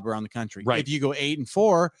good job around the country. Right. If you go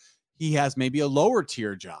 8-4, he has maybe a lower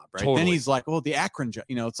tier job, right? Totally. Then he's the Akron job.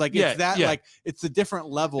 It's it's the different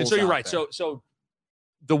levels. And so you're right. There. So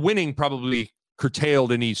the winning probably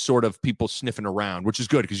curtailed any sort of people sniffing around, which is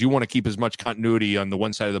good because you want to keep as much continuity on the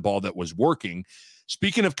one side of the ball that was working.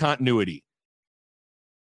 Speaking of continuity,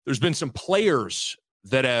 there's been some players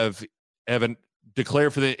that have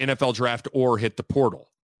declare for the NFL draft or hit the portal.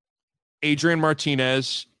 Adrian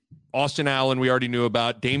Martinez, Austin Allen, we already knew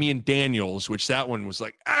about. Damian Daniels, which that one was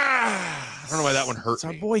like, I don't know why that one hurt it's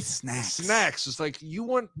our me. boy Snacks. Snacks. It's like, you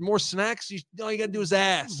want more snacks? All you got to do is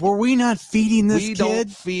ask. Were we not feeding this kid? We don't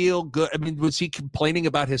feel good. I mean, was he complaining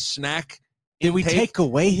about his snack? Did we take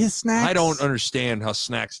away his snacks? I don't understand how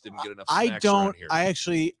Snacks didn't get enough snacks around here. I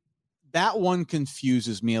actually, that one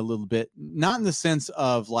confuses me a little bit. Not in the sense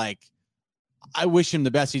of like, I wish him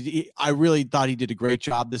the best. I really thought he did a great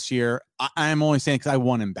job this year. I'm only saying because I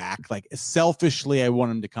want him back. Like selfishly, I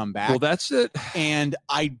want him to come back. Well, that's it. And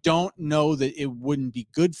I don't know that it wouldn't be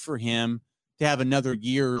good for him to have another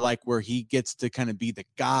year like where he gets to kind of be the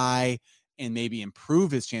guy and maybe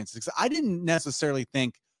improve his chances. Because I didn't necessarily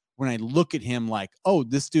think when I look at him like, oh,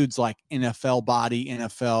 this dude's like NFL body,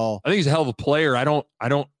 NFL. I think he's a hell of a player. I don't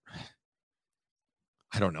know.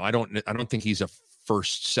 I don't think he's a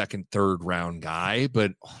first, second, third round guy,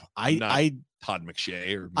 but I Todd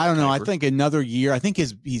McShay or I don't know. I think another year. I think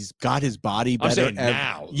he's got his body better. I'm saying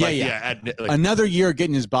now. Yeah. Another year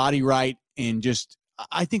getting his body right, and just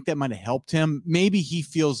I think that might have helped him. Maybe he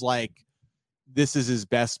feels like this is his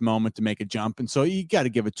best moment to make a jump, and so you got to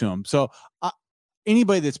give it to him. So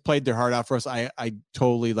anybody that's played their heart out for us, I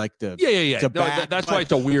totally like to. Yeah. No, that's why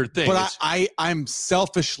it's a weird thing. But I'm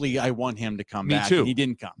selfishly, I want him to come back. Me too. And he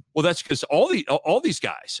didn't come. Well, that's because all these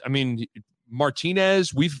guys. I mean,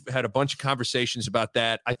 Martinez. We've had a bunch of conversations about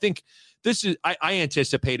that. I think this is. I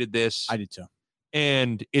anticipated this. I did too.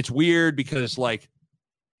 And it's weird because, like,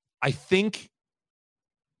 I think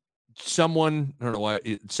someone, I don't know why,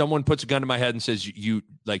 someone puts a gun to my head and says, you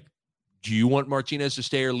like, do you want Martinez to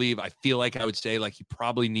stay or leave? I feel like I would say, like, he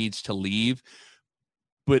probably needs to leave.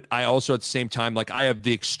 But I also, at the same time, like, I have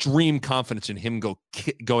the extreme confidence in him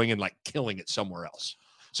going and, like, killing it somewhere else.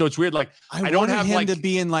 So it's weird. Like, I don't have him to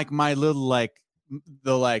be in, like, my little, like,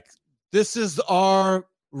 this is our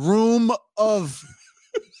room of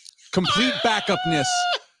complete backupness.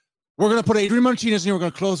 We're going to put Adrian Martinez in here. We're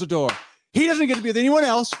going to close the door. He doesn't get to be with anyone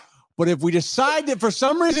else. But if we decide that for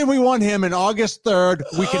some reason we want him in August 3rd,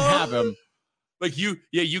 we can have him. Like you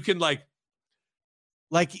can like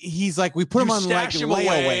he's like, we put him on like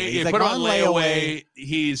layaway. He's like put him on layaway.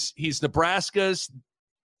 He's Nebraska's,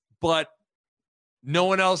 but no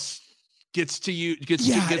one else gets to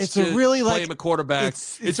play him a quarterback.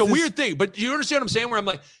 It's a weird thing, but you understand what I'm saying? Where I'm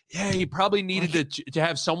like, yeah, he probably needed to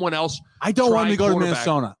have someone else. I don't want him to go to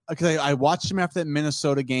Minnesota. Okay, I watched him after that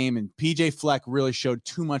Minnesota game, and PJ Fleck really showed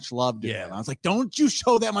too much love to him. I was like, don't you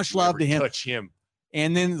show that much love to him? Touch him.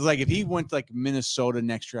 And then, like, if he went to, like, Minnesota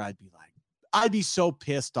next year, I'd be so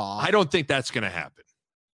pissed off. I don't think that's going to happen.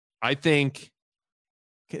 I think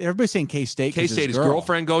everybody's saying K-State. K-State, his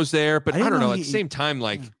girlfriend goes there, but I don't know. At the same time,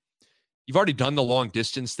 like, you've already done the long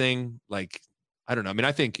distance thing. Like, I don't know. I mean,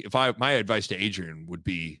 I think my advice to Adrian would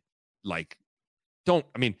be, like,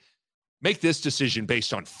 make this decision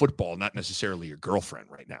based on football, not necessarily your girlfriend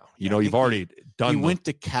right now. You've already done. He went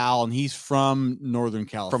to Cal, and he's from Northern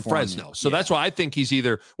California. From Fresno. So that's why I think he's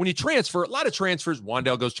either, when you transfer, a lot of transfers,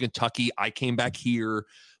 Wandale goes to Kentucky. I came back here.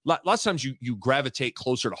 Lots of times you gravitate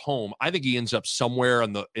closer to home. I think he ends up somewhere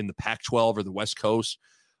in the Pac-12 or the West Coast.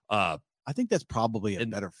 I think that's probably a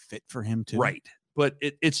better fit for him too. Right. But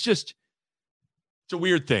it's a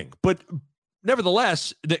weird thing. But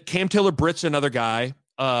nevertheless, that Cam Taylor-Britt's another guy.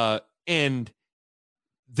 And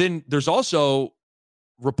then there's also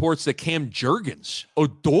reports that Cam Jurgens,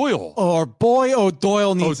 O'Doyle. Oh, our boy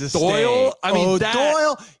O'Doyle needs to stay. I mean,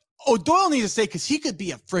 O'Doyle needs to stay because he could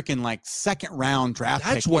be a freaking like second round draft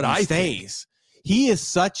pick. That's what I stays. Think. He is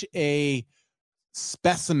such a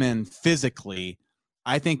specimen physically.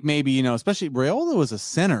 I think maybe, especially Raiola was a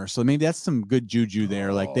center, so maybe that's some good juju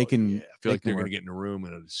there. Like they can. Yeah. I feel like they're going to get in a room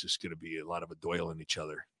and it's just going to be a lot of O'Doyle in each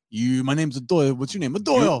other. My name's O'Doyle. What's your name?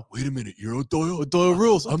 O'Doyle. Wait a minute. You're O'Doyle? O'Doyle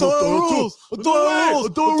rules. O'Doyle rules.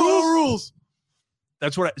 O'Doyle rules.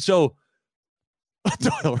 That's what O'Doyle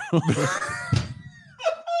rules.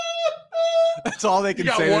 That's all they can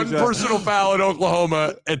say. He got one personal foul in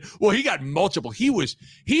Oklahoma, and he got multiple. He woke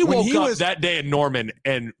up that day in Norman,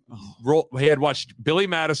 and he had watched Billy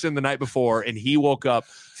Madison the night before, and he woke up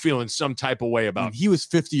feeling some type of way about. He was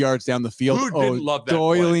 50 yards down the field. Who didn't love that?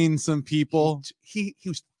 Doiling some people. He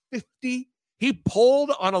was 50. He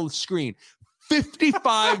pulled on a screen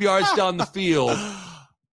 55 yards down the field.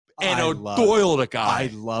 And O'Doyle the guy. I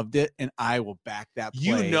loved it, and I will back that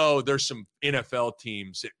play. There's some NFL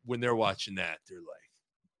teams that when they're watching that, they're like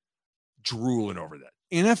drooling over that.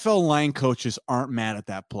 NFL line coaches aren't mad at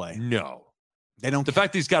that play. No. They don't. The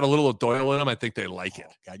fact that he's got a little O'Doyle in him, I think they like it.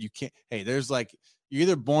 God, you can't. Hey, there's like, you're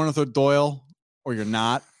either born with O'Doyle or you're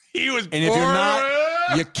not. He was, and if you're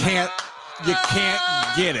not, you can't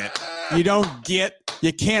get it.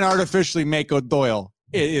 You can't artificially make O'Doyle.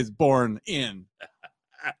 It is born in.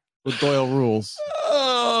 O'Doyle rules.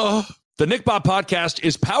 Oh. The Nick Bob podcast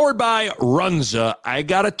is powered by Runza. I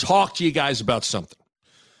got to talk to you guys about something.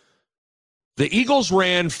 The Eagles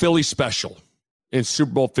ran Philly special in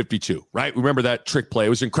Super Bowl 52, right? Remember that trick play? It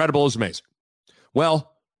was incredible. It was amazing.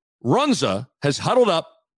 Well, Runza has huddled up,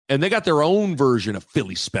 and they got their own version of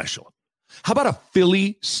Philly special. How about a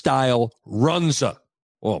Philly-style Runza?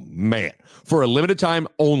 Oh, man. For a limited time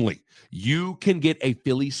only, you can get a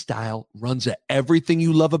Philly-style Runza. Everything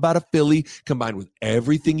you love about a Philly combined with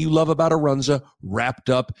everything you love about a Runza wrapped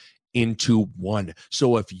up into one.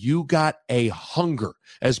 So if you got a hunger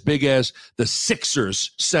as big as the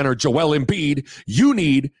Sixers center Joel Embiid, you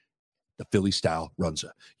need the Philly-style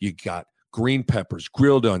Runza. You got green peppers,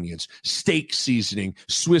 grilled onions, steak seasoning,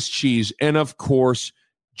 Swiss cheese, and of course,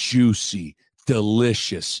 juicy,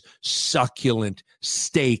 delicious, succulent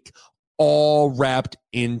steak, all wrapped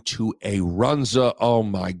into a Runza. Oh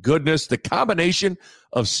my goodness. The combination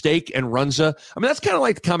of steak and Runza, I mean, that's kind of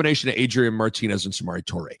like the combination of Adrian Martinez and Samari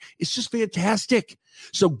Torre. It's just fantastic.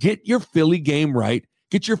 So get your Philly game right.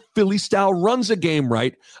 Get your Philly-style Runza game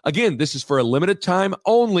right. Again, this is for a limited time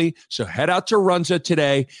only, so head out to Runza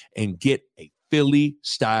today and get a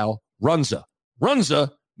Philly-style Runza.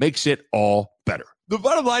 Runza makes it all better. The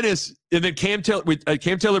bottom line is, and then Cam Taylor,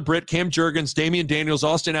 Britt, Cam Jurgens, Damian Daniels,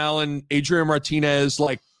 Austin Allen, Adrian Martinez.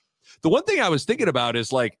 Like, the one thing I was thinking about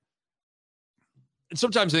is, like, and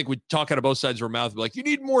sometimes I think we talk out of both sides of our mouth, like, you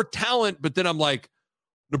need more talent, but then I'm like,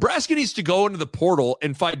 Nebraska needs to go into the portal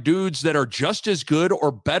and find dudes that are just as good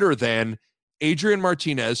or better than Adrian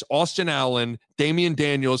Martinez, Austin Allen, Damian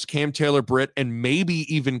Daniels, Cam Taylor Britt, and maybe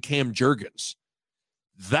even Cam Jurgens.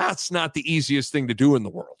 That's not the easiest thing to do in the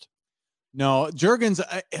world. No, Jurgens.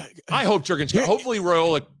 I hope Jurgens. Hopefully,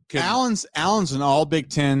 Royola can. Allen's an all Big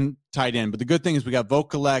Ten tight end, but the good thing is we got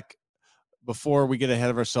Vokalek. Before we get ahead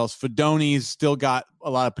of ourselves, Fedoni's still got a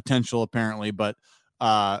lot of potential apparently, but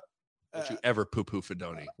don't you ever poo-poo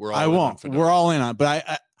Fedoni? I won't. We're all in on it,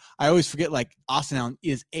 but I always forget, like, Austin Allen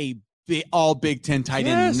is a all Big Ten tight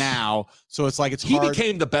end now, so it's like he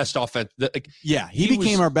became the best offense. He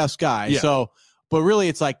became our best guy. Yeah. So, but really,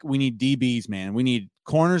 it's like we need DBs, man. We need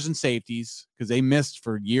corners and safeties because they missed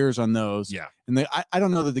for years on those. Yeah, and I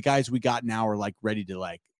don't know that the guys we got now are like ready to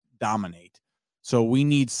like dominate. So we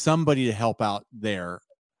need somebody to help out there.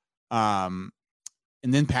 And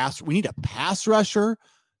then we need a pass rusher,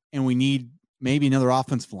 and we need maybe another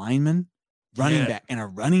offensive lineman, running back,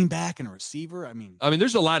 and a receiver. I mean,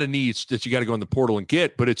 there's a lot of needs that you got to go in the portal and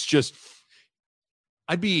get, but it's just,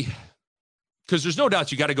 because there's no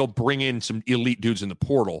doubt you got to go bring in some elite dudes in the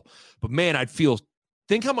portal. But man,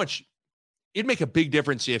 think how much it'd make a big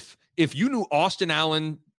difference if you knew Austin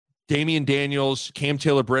Allen, Damian Daniels, Cam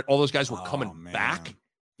Taylor Britt, all those guys were coming back.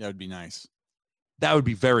 That would be nice. That would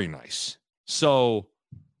be very nice. So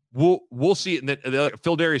we'll see it. And then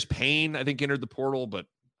Phil Darius Payne, I think, entered the portal, but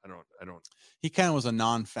I don't. He kind of was a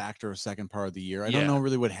non-factor second part of the year. I don't know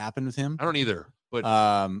really what happened with him. I don't either. But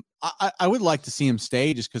I would like to see him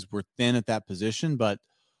stay just because we're thin at that position. But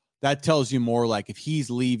that tells you more like if he's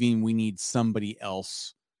leaving, we need somebody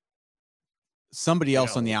else on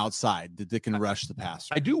the outside that can rush the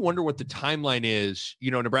passer. I do wonder what the timeline is.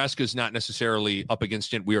 Nebraska is not necessarily up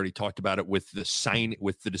against it. We already talked about it with the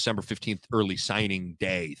December 15th early signing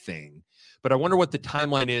day thing. But I wonder what the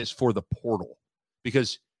timeline is for the portal,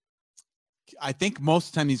 because I think most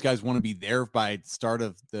of the time these guys want to be there by the start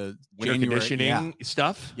of the winter conditioning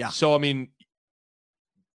stuff. Yeah. So, things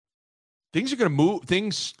are going to move.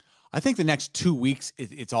 I think the next 2 weeks,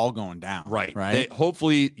 it's all going down. Right.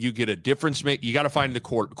 Hopefully you get a difference. You got to find the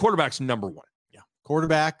quarterback's number one. Yeah.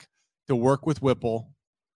 Quarterback to work with Whipple.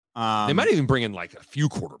 They might even bring in like a few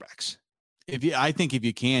quarterbacks. I think if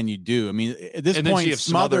you can, you do. At this point, see if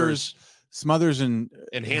Smothers and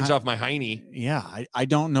hands off my hiney. Yeah. I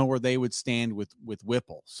don't know where they would stand with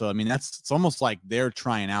Whipple. So, it's almost like they're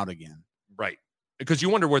trying out again. Right. Because you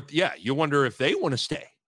wonder if they want to stay.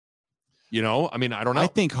 I don't know. I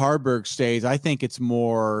think Harburg stays. I think it's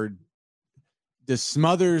more the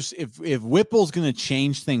Smothers. If Whipple's going to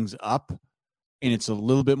change things up and it's a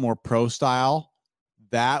little bit more pro style,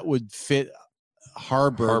 that would fit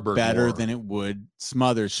Harburg better more than it would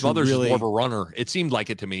Smothers. Smothers is more of a runner. It seemed like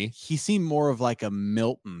it to me. He seemed more of like a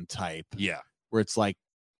Milton type. Yeah. Where it's like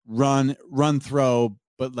run, throw,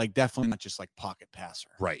 but like definitely not just like pocket passer.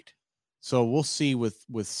 Right. So we'll see with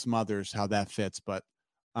Smothers how that fits. But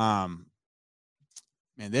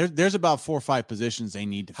man, there's about 4 or 5 positions they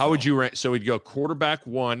need to fill. How would you rank? So we'd go quarterback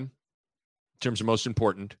 1, terms of most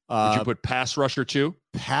important. Would you put pass rusher too?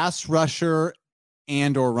 Pass rusher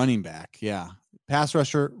and or running back. Yeah. Pass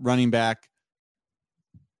rusher, running back.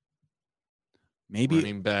 Maybe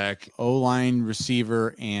running back, O-line,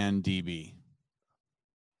 receiver, and DB.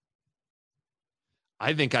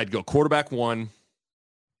 I think I'd go quarterback 1.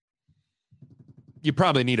 You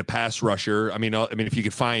probably need a pass rusher. I mean, if you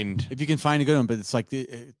can find a good one, but it's like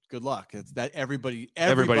good luck. It's that everybody's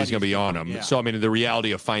going to be on them. Yeah. So I mean, the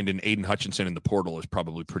reality of finding Aiden Hutchinson in the portal is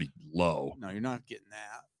probably pretty low. No, you're not getting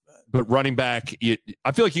that. But running back,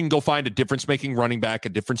 I feel like you can go find a difference-making running back, a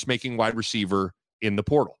difference-making wide receiver in the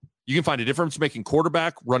portal. You can find a difference-making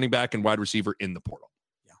quarterback, running back, and wide receiver in the portal.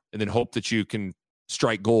 Yeah, and then hope that you can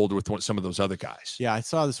strike gold with some of those other guys. Yeah, I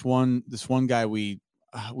saw this one guy we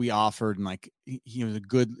offered, and like he's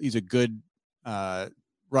a good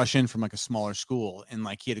Russian from like a smaller school, and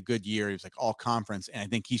like he had a good year. He was like all conference, and I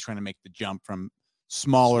think he's trying to make the jump from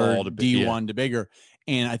smaller to D1 to bigger.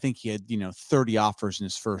 And I think he had 30 offers in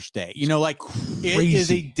his first day. Like crazy. It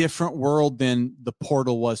is a different world than the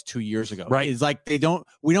portal was 2 years ago. Right? It's like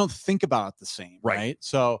we don't think about it the same. Right?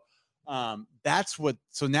 So that's what.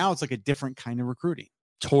 So now it's like a different kind of recruiting.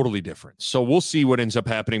 Totally different. So we'll see what ends up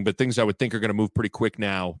happening, but things I would think are going to move pretty quick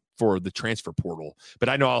now for the transfer portal. But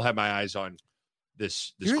I know I'll have my eyes on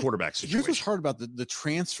this quarterback situation. Here's what's hard about the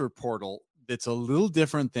transfer portal that's a little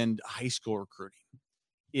different than high school recruiting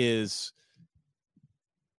is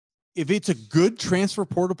if it's a good transfer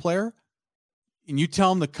portal player and you tell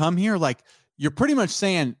them to come here, like you're pretty much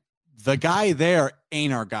saying the guy there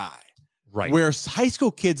ain't our guy. Right. Whereas high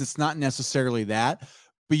school kids, it's not necessarily that.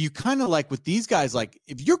 But you kind of like with these guys, like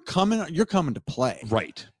if you're coming to play,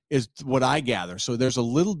 right? Is what I gather. So there's a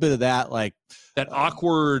little bit of that, like that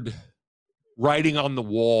awkward writing on the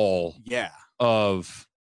wall, of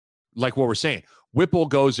like what we're saying. Whipple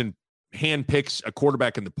goes and handpicks a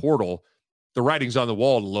quarterback in the portal. The writing's on the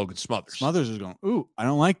wall to Logan Smothers. Smothers is going, ooh, I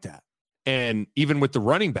don't like that. And even with the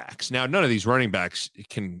running backs, now none of these running backs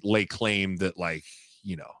can lay claim that like.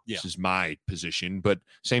 This is my position, but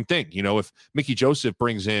same thing. If Mickey Joseph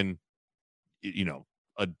brings in,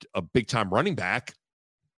 a big time running back,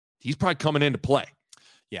 he's probably coming in to play.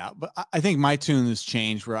 Yeah. But I think my tune has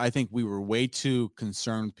changed where I think we were way too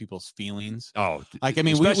concerned with people's feelings. Oh, like, I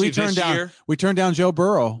mean, we turned down Joe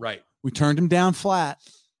Burrow. Right. We turned him down flat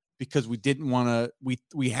because we didn't want to,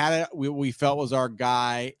 we felt was our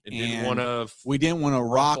guy. We didn't want to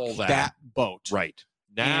rock that boat. Right.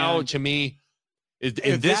 Now, to me,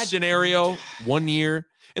 in this scenario, 1 year,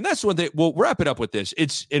 and that's when we'll wrap it up with this.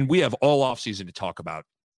 And we have all offseason to talk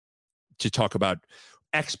about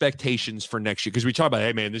expectations for next year. Because we talk about,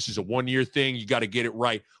 hey man, this is a 1 year thing. You got to get it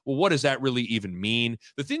right. Well, what does that really even mean?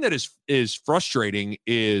 The thing that is frustrating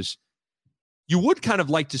is you would kind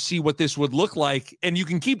of like to see what this would look like. And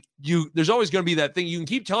there's always going to be that thing. You can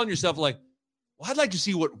keep telling yourself like, well, I'd like to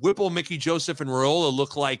see what Whipple, Mickey Joseph, and Raiola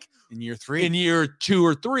look like in year 3, in year 2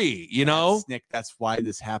 or 3, Nick, that's why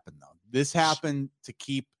this happened though. This happened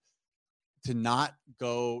to not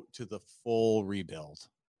go to the full rebuild.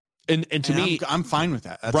 And to me, I'm fine with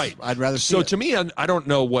that. That's, right. I'd rather see it. To me, I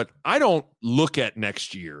don't look at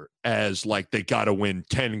next year as like they got to win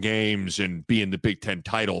 10 games and be in the Big Ten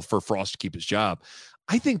title for Frost to keep his job.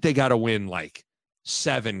 I think they got to win like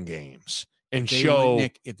 7 games. And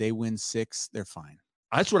Nick, if they win 6, they're fine.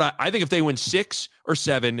 That's what I think. If they win 6 or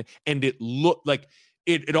 7, and it look like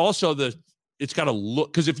it also it's got to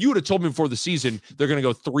look, because if you would have told me before the season they're going to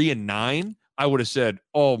go 3-9, I would have said,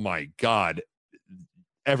 "Oh my God,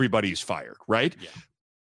 everybody's fired," right? Yeah.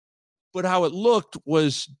 But how it looked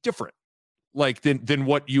was different, like than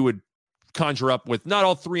what you would conjure up with. Not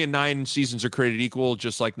all 3-9 seasons are created equal,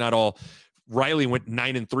 just like not all. Riley went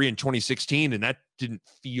 9-3 in 2016, and that didn't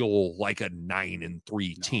feel like a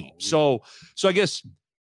 9-3 team. So I guess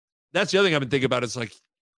that's the other thing I've been thinking about. It's like,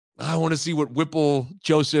 I want to see what Whipple,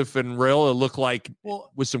 Joseph, and Raiola look like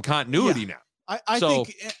with some continuity now. I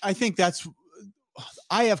think that's.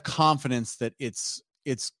 I have confidence that it's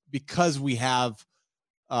because we have.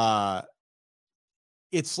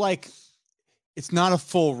 It's like, it's not a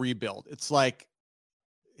full rebuild. It's like,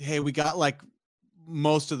 hey, we got like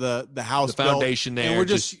most of the house, the foundation built, there,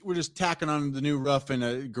 and we're just tacking on the new roof in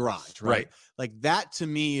a garage, right? Like that to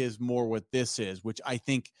me is more what this is, which I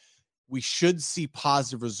think we should see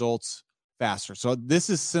positive results faster. So this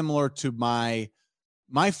is similar to my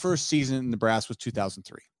first season in Nebraska was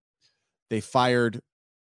 2003. They fired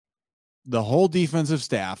the whole defensive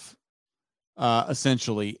staff,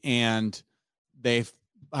 essentially, and they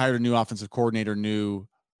hired a new offensive coordinator, new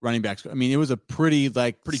running backs. I mean, it was a pretty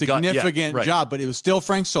significant job, but it was still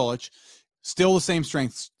Frank Solich, still the same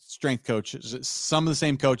strength coaches, some of the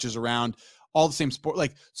same coaches around, all the same sport.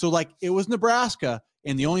 Like, so like it was Nebraska,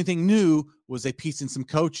 and the only thing new was they pieced in some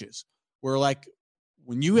coaches. Where like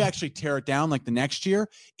when you actually tear it down, like the next year,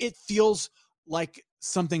 it feels like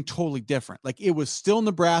something totally different. Like it was still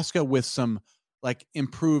Nebraska with some like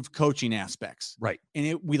improved coaching aspects. Right. And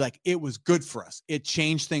it was good for us. It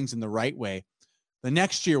changed things in the right way. The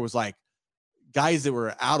next year was like guys that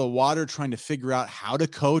were out of water trying to figure out how to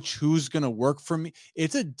coach, who's going to work for me.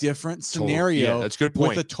 It's a different scenario. Yeah, that's a good point.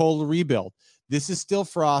 With a total rebuild. This is still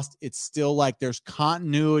Frost. It's still like there's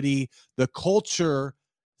continuity. The culture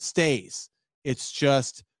stays. It's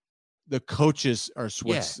just the coaches are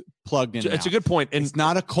what's plugged in. It's a good point. And it's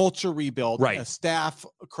not a culture rebuild, right. A staff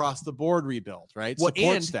across the board rebuild, right? Well,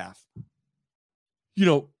 Support staff. You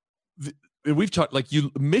know, we've talked like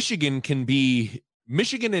Michigan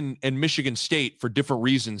and Michigan State for different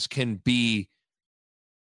reasons can be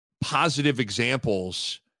positive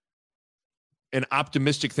examples and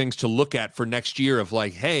optimistic things to look at for next year of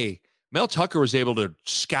like, hey, Mel Tucker was able to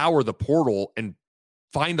scour the portal and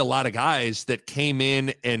find a lot of guys that came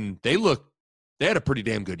in and they had a pretty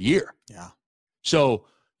damn good year. Yeah. So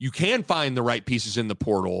you can find the right pieces in the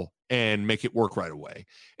portal and make it work right away.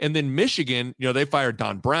 And then Michigan, they fired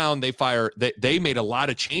Don Brown. They made a lot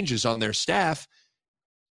of changes on their staff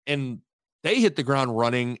and they hit the ground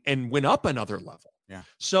running and went up another level. Yeah.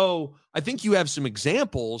 So I think you have some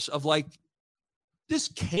examples of like, this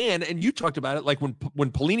can, and you talked about it, like when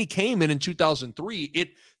Pelini came in 2003,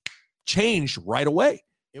 it changed right away.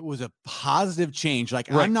 It was a positive change. Like,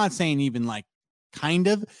 right. I'm not saying even like kind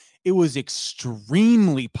of, it was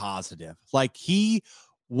extremely positive. Like he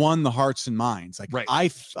won the hearts and minds. Like right.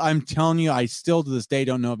 I'm telling you, I still to this day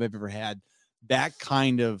don't know if I've ever had that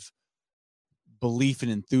kind of belief and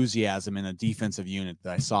enthusiasm in a defensive unit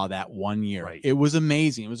that I saw that one year. Right. It was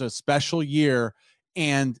amazing. It was a special year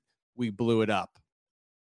and we blew it up.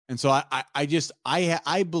 And so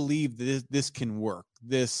I believe that this can work.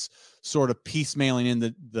 This sort of piecemealing in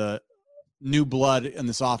the new blood in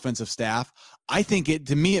this offensive staff. I think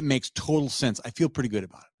to me, it makes total sense. I feel pretty good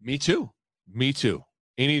about it. Me too. We said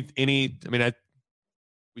we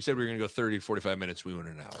were going to go 30 to 45 minutes. We went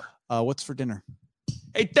an hour. What's for dinner?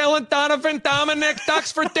 Hey, Dylan, Donovan, Dominic,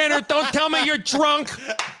 ducks for dinner. Don't tell me you're drunk.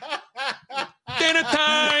 Dinner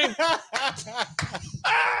time.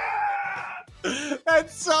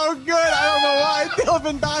 That's so good. I don't know why.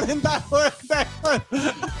 Dylan, Donovan,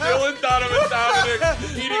 Dominic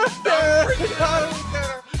eating stuff for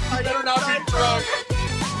dinner. I better not be drunk.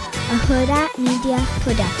 A Huda Media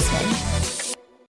Production.